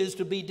give is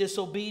to be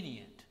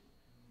disobedient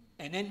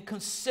and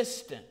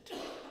inconsistent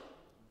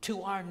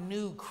to our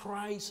new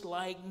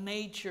Christ-like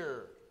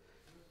nature.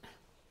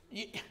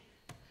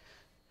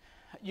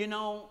 You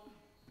know,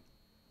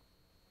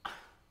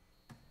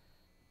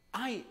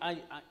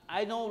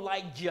 I don't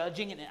like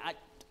judging, and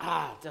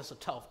that's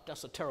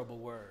a terrible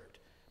word.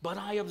 But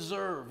I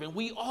observe, and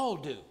we all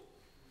do.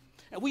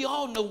 And we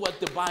all know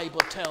what the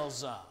Bible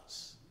tells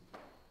us.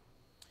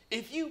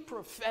 If you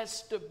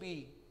profess to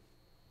be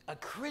a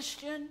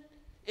Christian,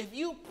 if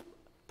you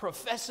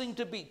professing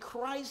to be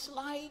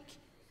Christ-like,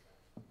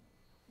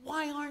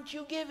 why aren't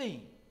you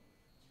giving?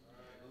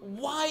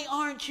 Why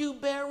aren't you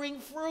bearing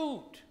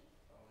fruit?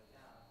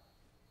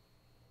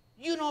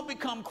 You don't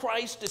become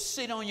Christ to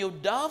sit on your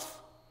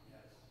duff.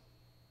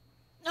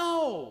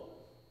 No.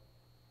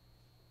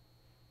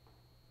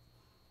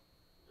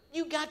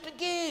 You got to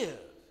give.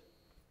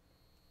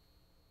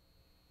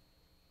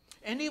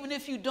 And even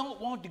if you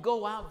don't want to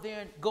go out there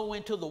and go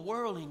into the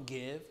world and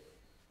give,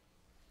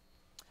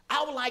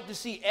 I would like to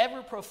see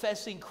every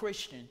professing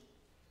Christian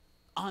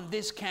on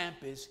this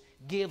campus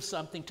give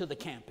something to the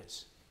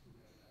campus.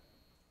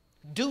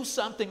 Do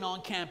something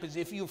on campus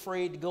if you're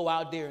afraid to go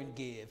out there and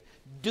give.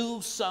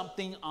 Do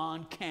something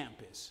on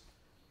campus.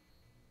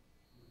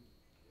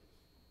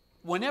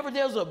 Whenever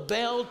there's a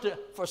bell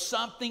for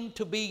something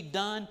to be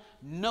done,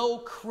 no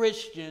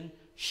Christian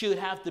should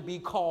have to be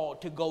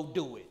called to go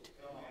do it.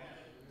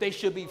 They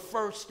should be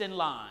first in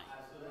line.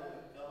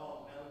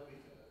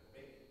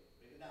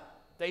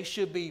 They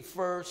should be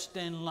first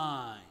in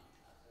line.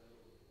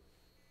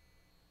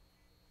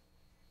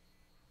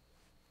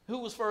 Who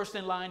was first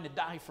in line to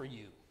die for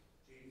you?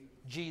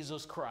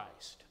 Jesus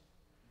Christ.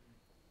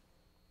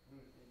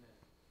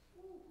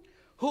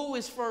 Who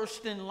is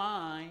first in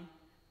line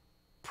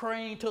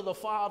praying to the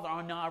Father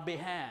on our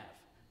behalf?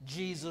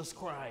 Jesus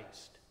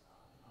Christ.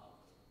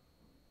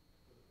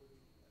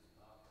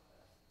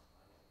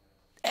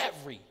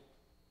 every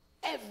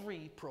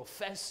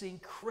professing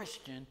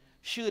Christian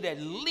should at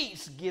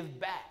least give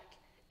back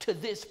to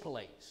this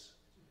place.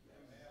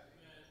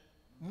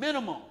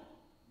 Minimum.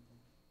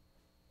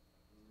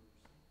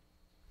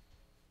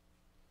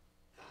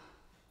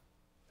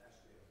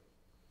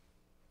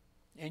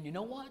 And you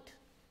know what?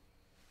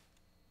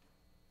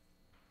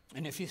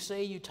 And if you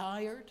say you're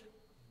tired,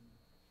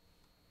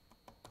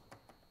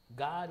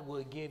 God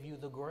will give you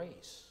the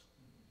grace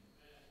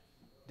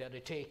that'll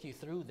take you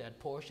through that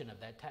portion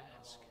of that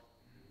task.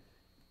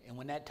 And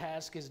when that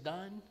task is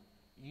done,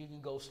 you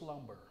can go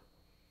slumber.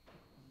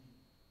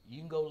 You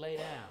can go lay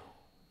down.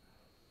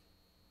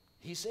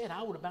 He said,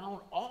 I would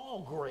abound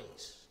all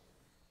grace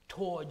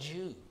towards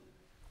you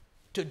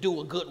to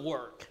do a good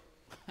work.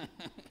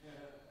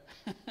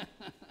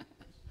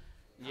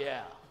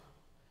 Yeah.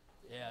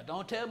 Yeah,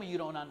 don't tell me you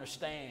don't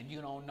understand,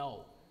 you don't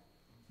know.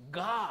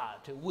 God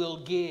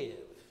will give.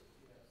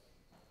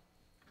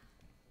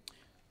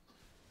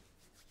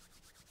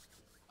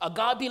 A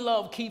God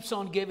beloved keeps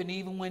on giving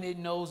even when it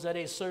knows that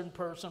a certain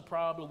person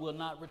probably will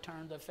not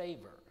return the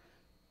favor.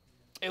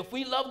 If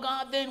we love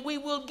God, then we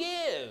will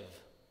give.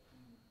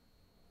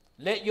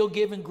 Let your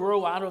giving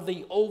grow out of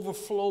the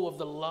overflow of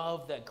the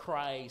love that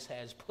Christ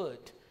has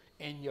put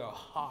in your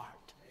heart.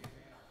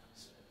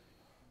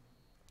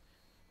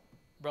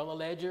 Brother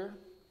Ledger,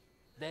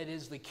 that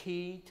is the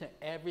key to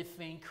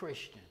everything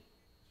Christian.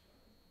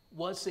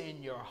 What's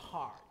in your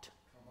heart?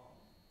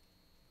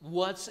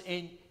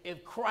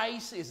 If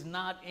Christ is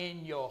not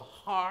in your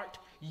heart,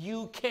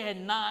 you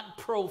cannot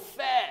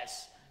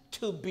profess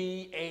to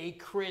be a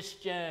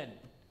Christian.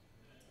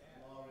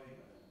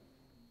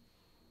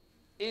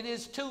 It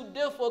is too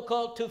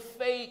difficult to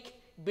fake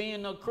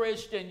being a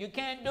Christian. You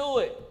can't do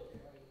it.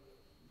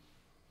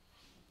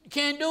 You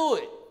can't do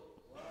it.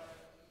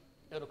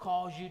 It'll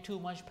cause you too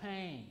much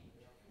pain.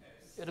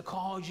 It'll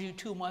cause you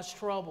too much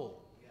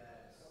trouble.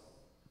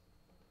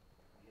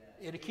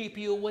 It'll keep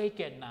you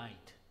awake at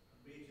night.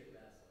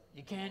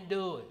 You can't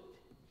do it.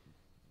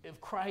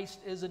 If Christ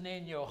isn't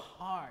in your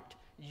heart,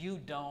 you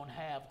don't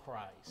have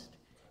Christ.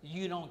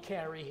 You don't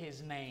carry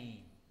his name.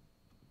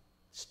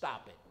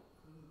 Stop it.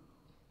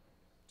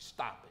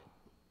 Stop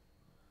it.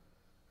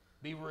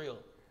 Be real.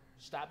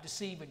 Stop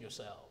deceiving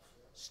yourself.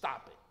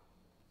 Stop it.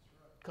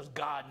 Because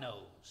God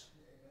knows.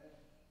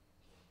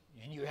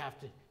 And you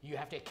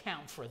have to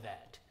account for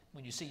that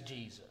when you see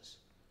Jesus.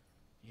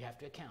 You have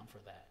to account for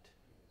that.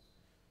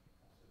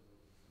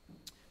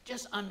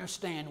 Just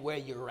understand where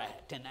you're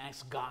at and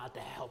ask God to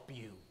help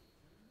you.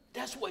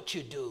 That's what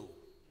you do.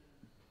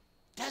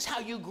 That's how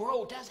you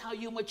grow. That's how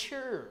you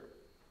mature.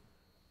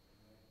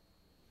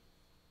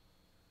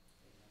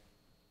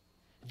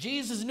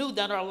 Jesus knew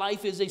that our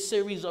life is a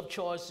series of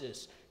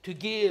choices to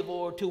give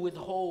or to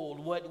withhold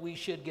what we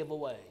should give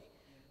away.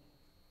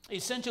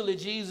 Essentially,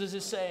 Jesus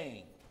is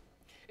saying,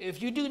 if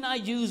you do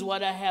not use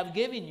what I have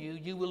given you,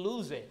 you will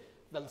lose it.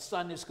 The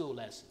Sunday school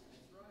lesson.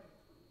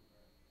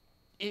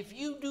 If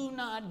you do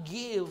not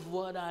give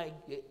what I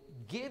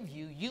give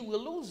you, you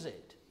will lose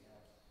it.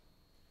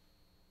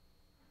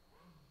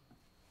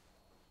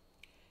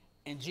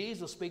 And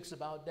Jesus speaks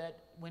about that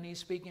when he's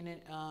speaking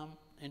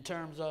in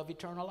terms of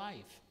eternal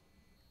life.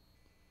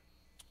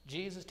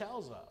 Jesus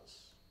tells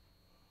us,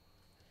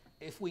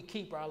 if we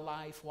keep our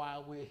life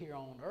while we're here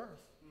on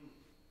earth,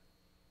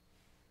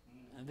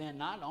 and then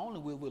not only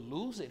will we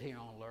lose it here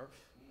on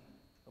earth,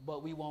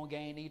 but we won't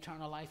gain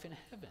eternal life in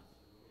heaven.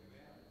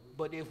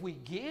 But if we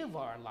give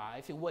our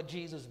life, and what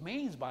Jesus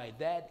means by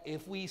that,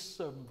 if we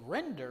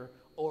surrender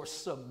or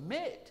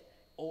submit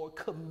or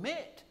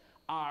commit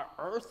our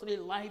earthly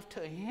life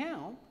to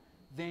him,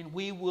 then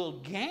we will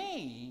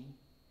gain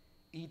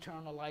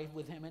eternal life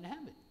with him in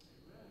heaven.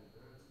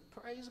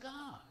 Praise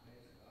God.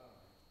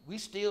 We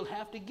still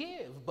have to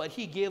give, but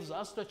he gives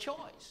us the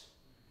choice.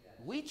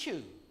 We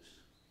choose.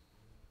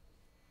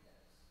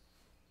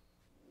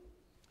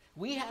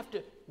 We have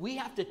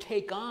to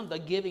take on the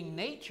giving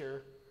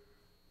nature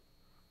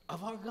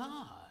of our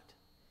God.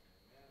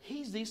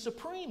 He's the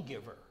supreme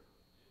giver.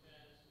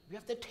 We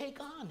have to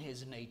take on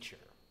his nature.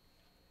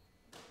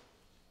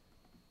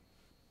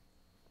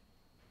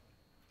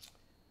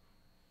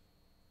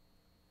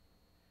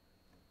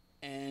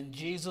 And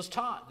Jesus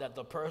taught that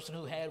the person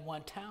who had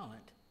one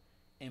talent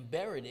and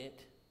buried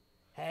it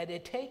had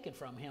it taken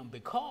from him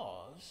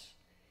because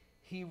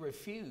he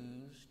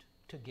refused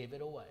to give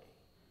it away.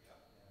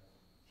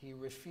 He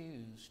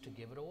refused to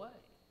give it away.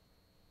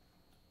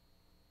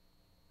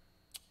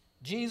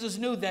 Jesus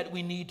knew that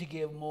we need to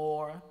give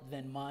more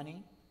than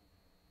money,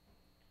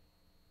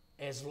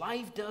 as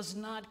life does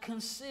not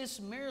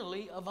consist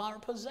merely of our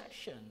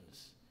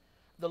possessions.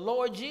 The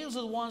Lord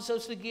Jesus wants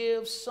us to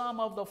give some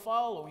of the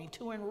following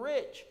to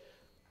enrich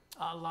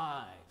our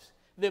lives.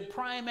 The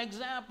prime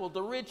example,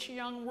 the rich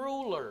young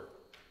ruler.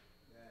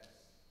 Yes.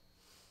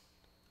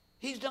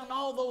 He's done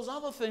all those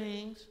other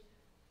things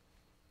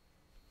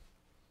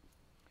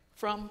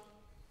from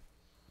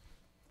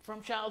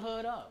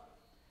childhood up.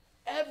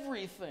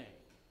 Everything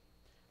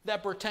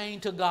that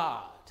pertained to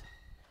God,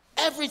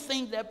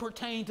 everything that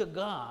pertained to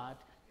God,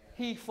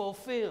 he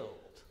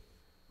fulfilled.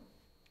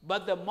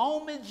 But the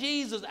moment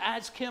Jesus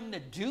asked him to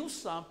do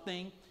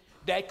something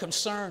that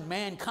concerned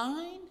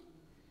mankind,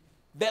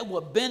 that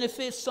would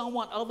benefit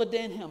someone other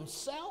than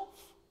himself,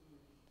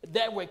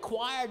 that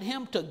required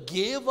him to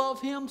give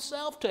of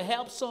himself to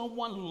help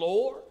someone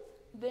lower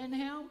than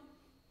him,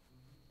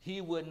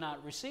 he would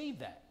not receive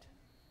that.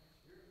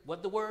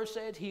 What the word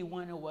said, he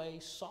went away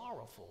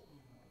sorrowful.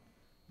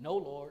 No,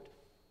 Lord,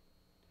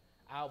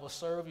 I will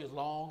serve you as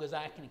long as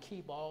I can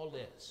keep all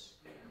this.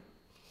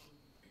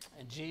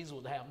 And Jesus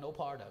would have no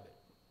part of it.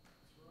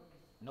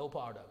 No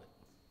part of it.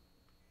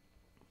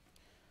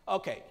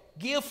 Okay,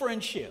 give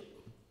friendship.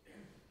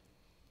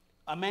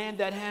 A man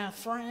that hath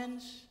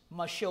friends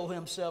must show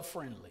himself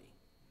friendly.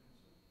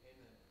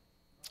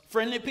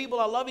 Friendly people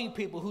are loving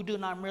people who do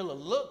not merely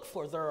look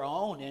for their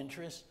own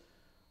interests,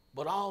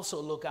 but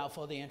also look out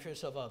for the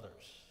interests of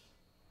others.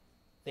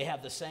 They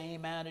have the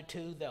same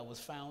attitude that was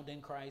found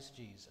in Christ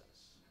Jesus.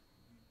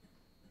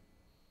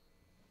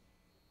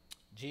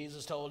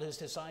 Jesus told his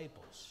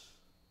disciples,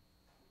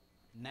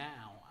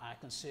 now I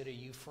consider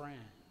you friends.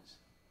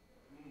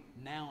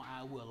 Now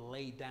I will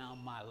lay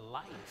down my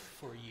life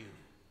for you.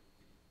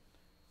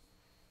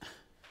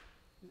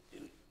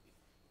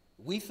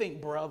 We think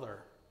brother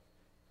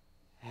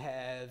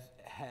have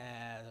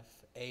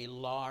a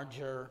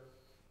larger,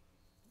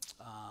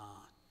 I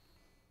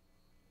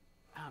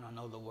don't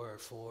know the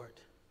word for it,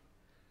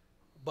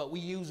 but we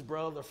use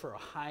brother for a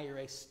higher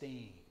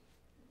esteem.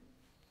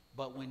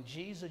 But when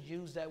Jesus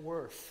used that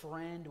word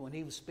friend, when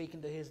he was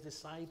speaking to his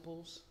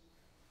disciples,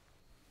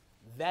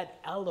 that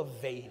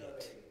elevated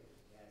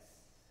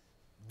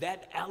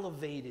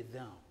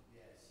them.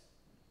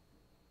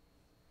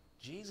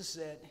 Jesus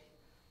said,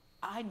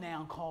 I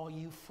now call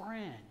you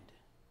friend.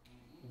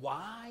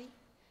 Why?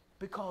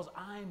 Because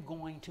I'm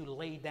going to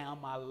lay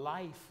down my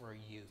life for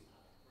you.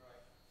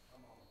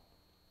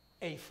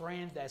 A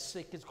friend that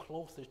sticketh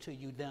closer to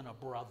you than a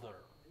brother.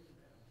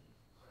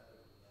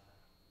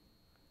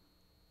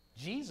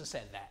 Jesus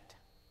said that.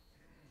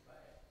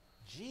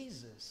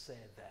 Jesus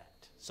said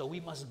that. So we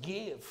must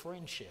give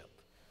friendship.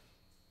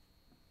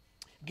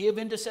 Give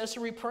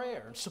intercessory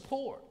prayer and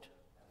support.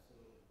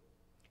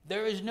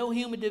 There is no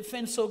human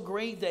defense so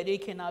great that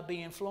it cannot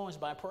be influenced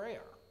by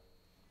prayer.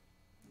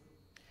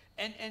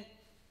 And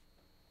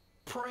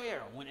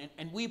prayer,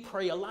 and we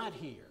pray a lot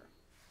here.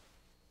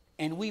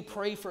 And we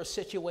pray for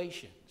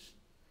situations,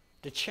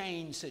 to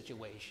change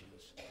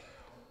situations.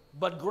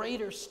 But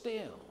greater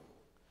still,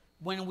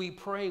 when we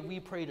pray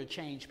to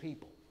change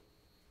people.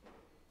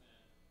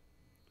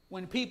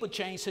 When people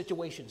change,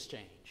 situations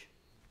change.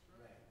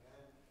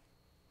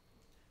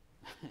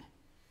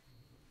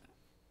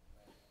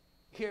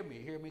 Hear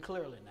me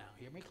clearly now.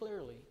 Hear me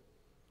clearly.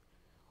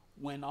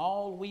 When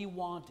all we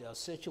want are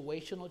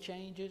situational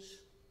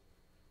changes,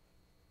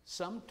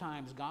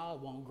 sometimes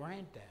God won't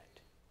grant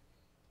that.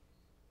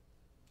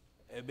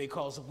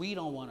 Because we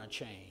don't want to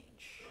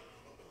change.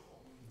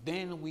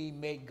 Then we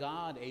make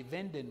God a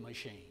vending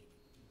machine.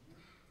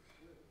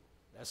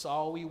 That's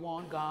all we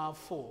want God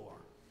for,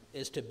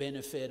 is to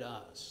benefit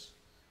us.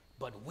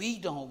 But we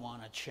don't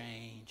want to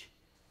change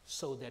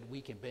so that we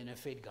can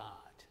benefit God.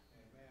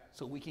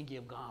 So we can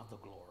give God the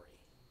glory.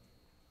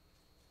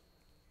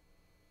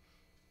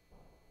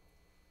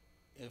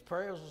 If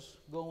prayers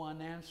go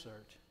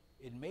unanswered,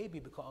 it may be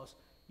because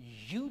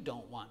you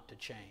don't want to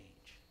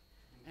change.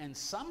 And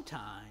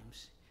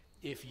sometimes,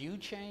 if you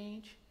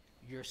change,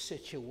 your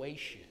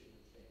situation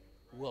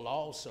will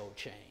also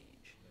change.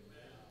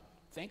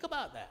 Think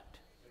about that.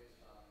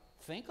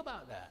 Think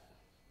about that.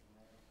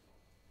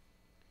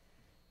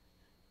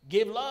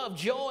 Give love,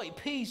 joy,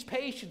 peace,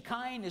 patience,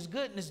 kindness,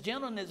 goodness,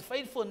 gentleness,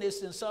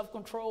 faithfulness, and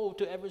self-control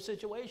to every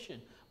situation.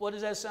 What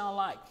does that sound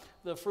like?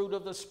 The fruit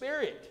of the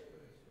Spirit.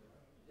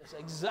 That's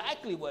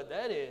exactly what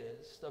that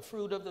is. The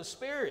fruit of the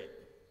Spirit.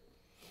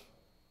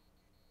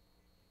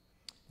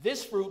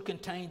 This fruit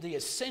contains the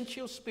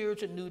essential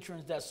spiritual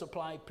nutrients that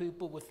supply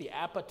people with the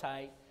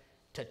appetite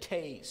to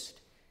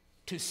taste,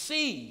 to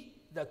see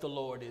that the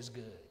Lord is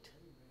good.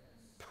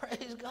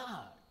 Praise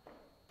God.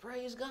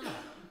 Praise God.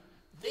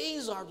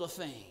 These are the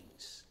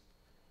things.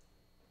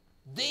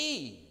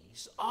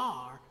 These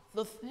are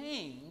the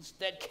things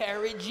that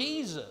carry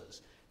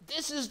Jesus.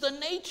 This is the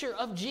nature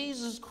of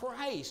Jesus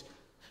Christ.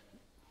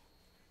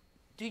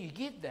 Do you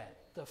get that?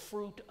 The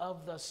fruit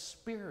of the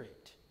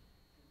Spirit.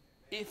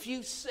 If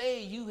you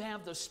say you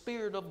have the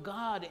Spirit of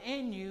God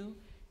in you,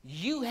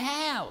 you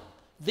have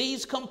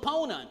these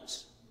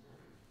components.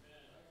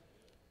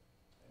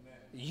 Amen.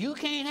 You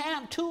can't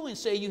have two and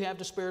say you have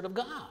the Spirit of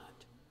God.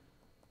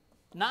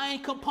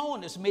 9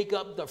 components make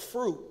up the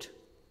fruit.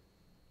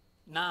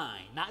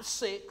 9, not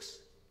 6,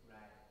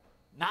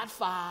 not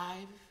 5.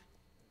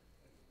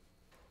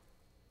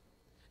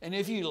 And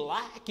if you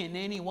lack in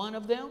any one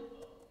of them,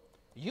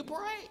 you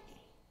pray,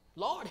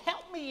 Lord,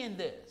 help me in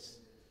this.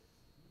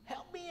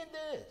 Help me in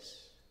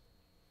this.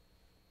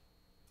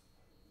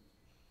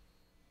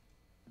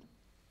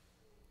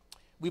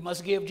 We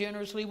must give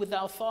generously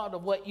without thought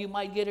of what you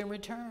might get in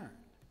return.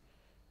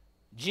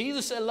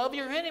 Jesus said, love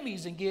your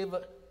enemies and give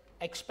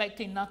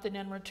expecting nothing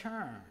in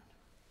return.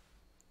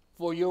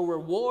 for your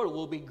reward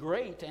will be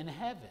great in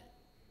heaven.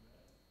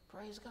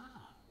 Praise God.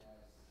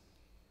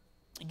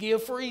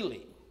 Give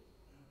freely.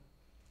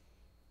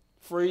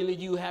 Freely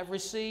you have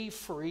received,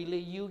 freely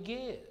you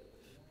give.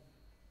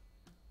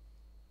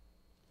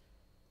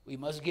 We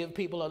must give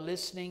people a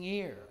listening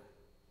ear.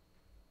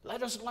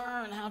 Let us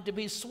learn how to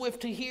be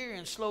swift to hear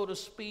and slow to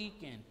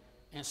speak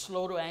and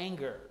slow to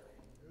anger.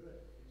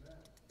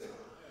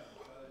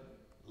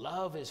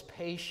 Love is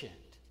patient.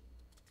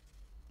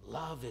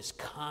 Love is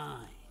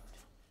kind.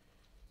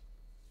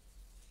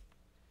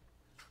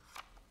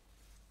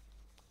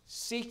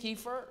 Seek ye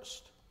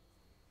first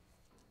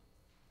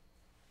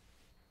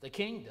the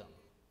kingdom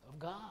of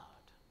God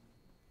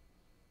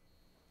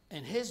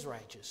and his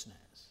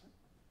righteousness,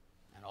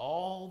 and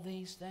all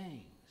these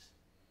things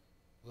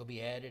will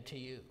be added to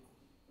you.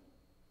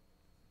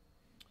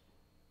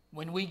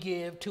 When we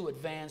give to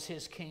advance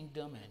his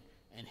kingdom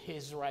and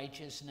his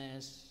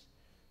righteousness,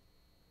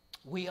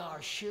 we are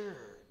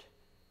assured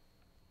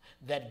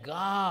that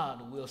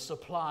God will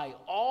supply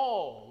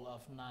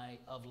all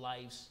of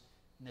life's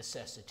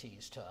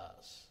necessities to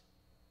us.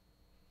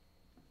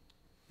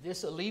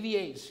 This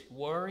alleviates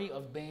worry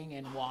of being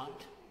in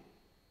want.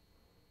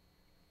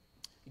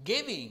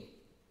 Giving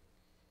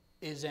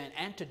is an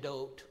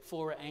antidote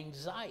for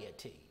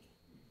anxiety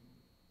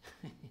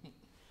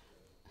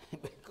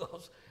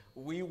because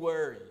we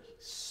worry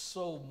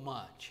so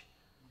much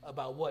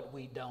about what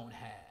we don't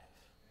have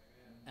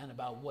and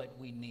about what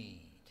we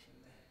need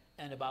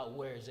and about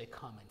where is it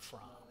coming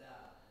from.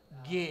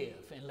 Give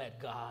and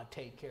let God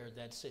take care of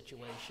that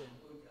situation.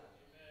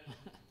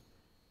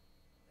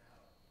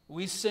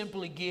 We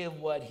simply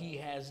give what he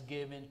has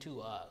given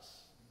to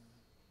us.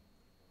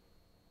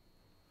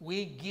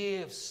 We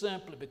give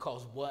simply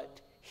because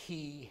what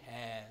he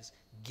has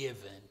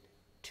given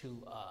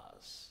to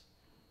us.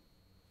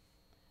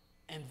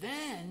 And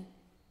then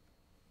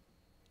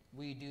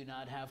we do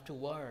not have to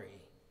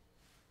worry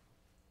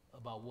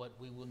about what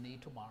we will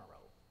need tomorrow.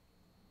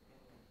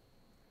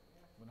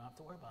 We don't have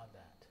to worry about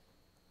that.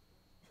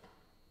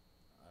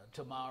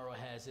 Tomorrow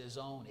has its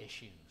own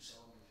issues.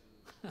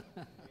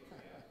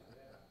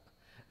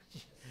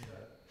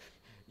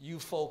 You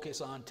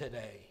focus on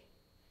today,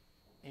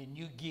 and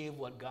you give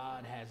what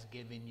God has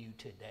given you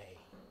today.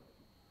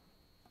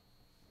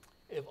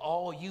 If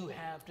all you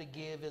have to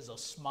give is a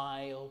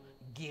smile,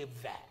 give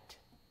that.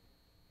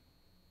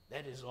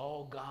 That is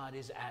all God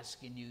is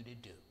asking you to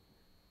do.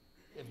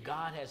 If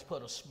God has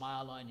put a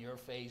smile on your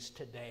face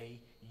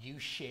today, you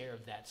share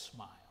that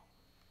smile.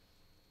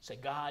 Say,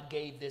 God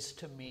gave this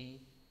to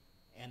me,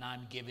 and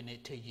I'm giving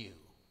it to you.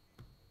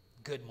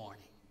 Good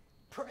morning.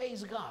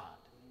 Praise God.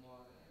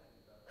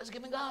 Let's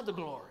give God the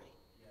glory.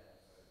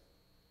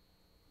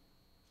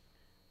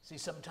 See,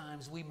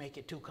 sometimes we make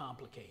it too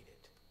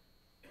complicated.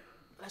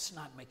 Let's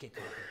not make it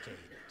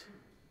complicated.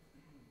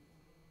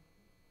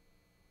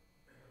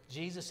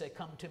 Jesus said,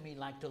 come to me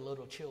like the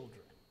little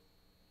children.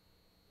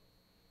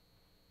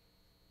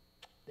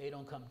 They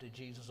don't come to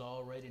Jesus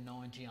already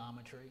knowing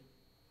geometry,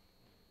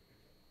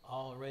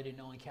 already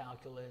knowing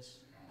calculus,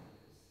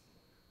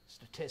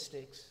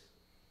 statistics,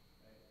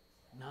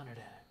 none of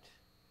that.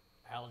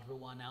 Algebra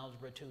 1,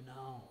 Algebra 2,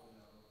 no.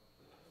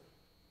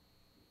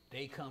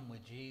 They come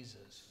with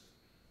Jesus.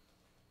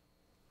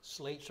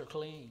 Slates are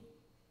clean.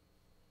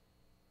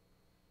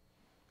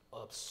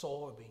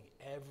 Absorbing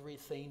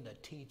everything the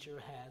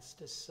teacher has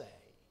to say.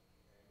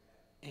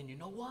 And you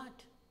know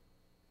what?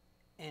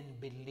 And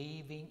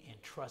believing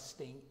and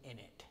trusting in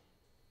it.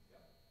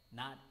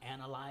 Not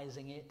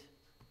analyzing it.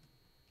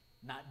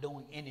 Not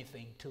doing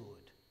anything to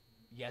it.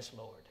 Yes,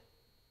 Lord.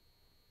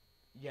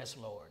 Yes,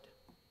 Lord.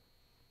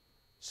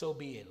 So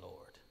be it,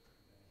 Lord.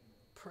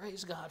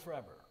 Praise God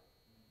forever.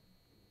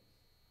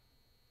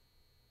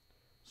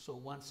 So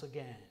once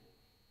again,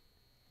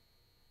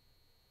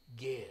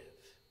 give,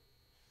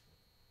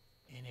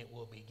 and it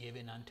will be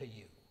given unto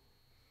you.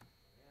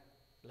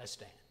 Let's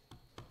stand.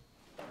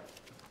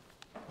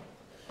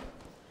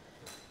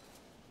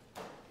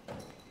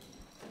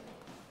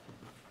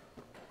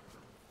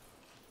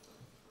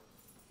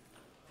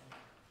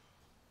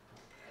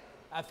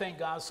 I thank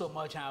God so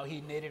much how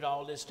he knitted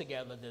all this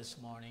together this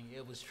morning.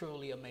 It was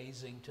truly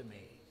amazing to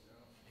me.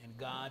 And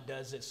God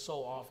does it so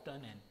often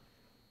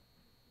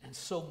and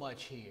so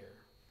much here.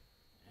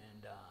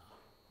 And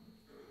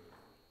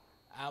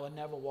I would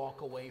never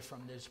walk away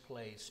from this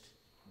place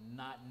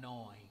not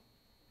knowing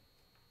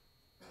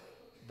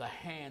the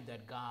hand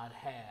that God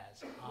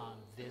has on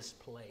this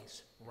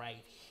place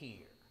right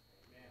here.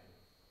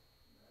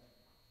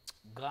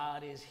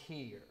 God is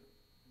here.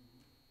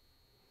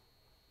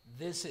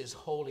 This is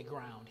holy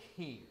ground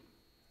here.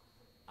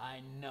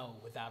 I know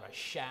without a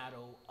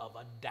shadow of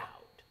a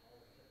doubt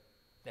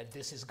that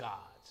this is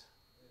God's.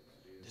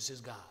 This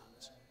is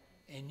God's.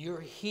 And you're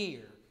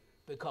here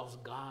because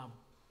God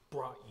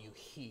brought you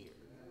here.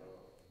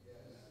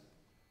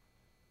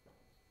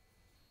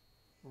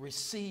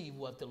 Receive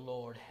what the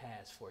Lord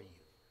has for you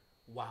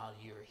while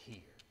you're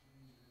here.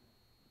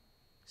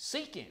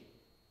 Seek him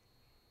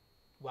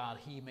while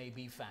he may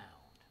be found.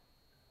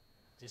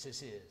 This is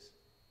his.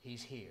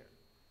 He's here.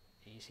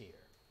 He's here.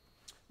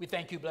 We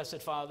thank you,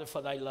 blessed Father,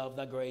 for thy love,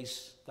 thy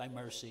grace, thy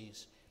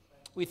mercies.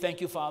 We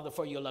thank you, Father,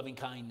 for your loving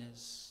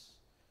kindness.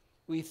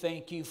 We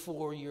thank you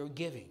for your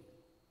giving,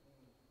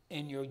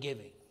 in your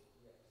giving,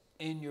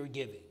 in your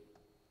giving,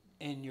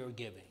 in your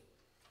giving.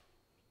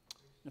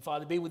 And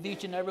Father, be with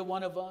each and every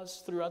one of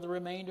us throughout the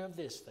remainder of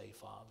this day,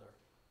 Father.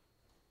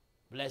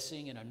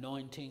 Blessing and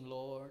anointing,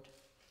 Lord.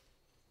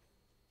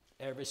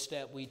 Every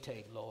step we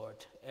take,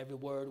 Lord. Every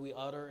word we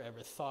utter,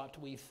 every thought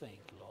we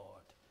think,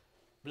 Lord.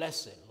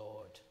 Bless it,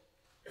 Lord,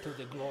 to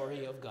the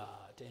glory of God.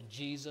 In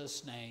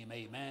Jesus' name,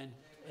 amen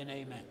and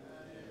amen.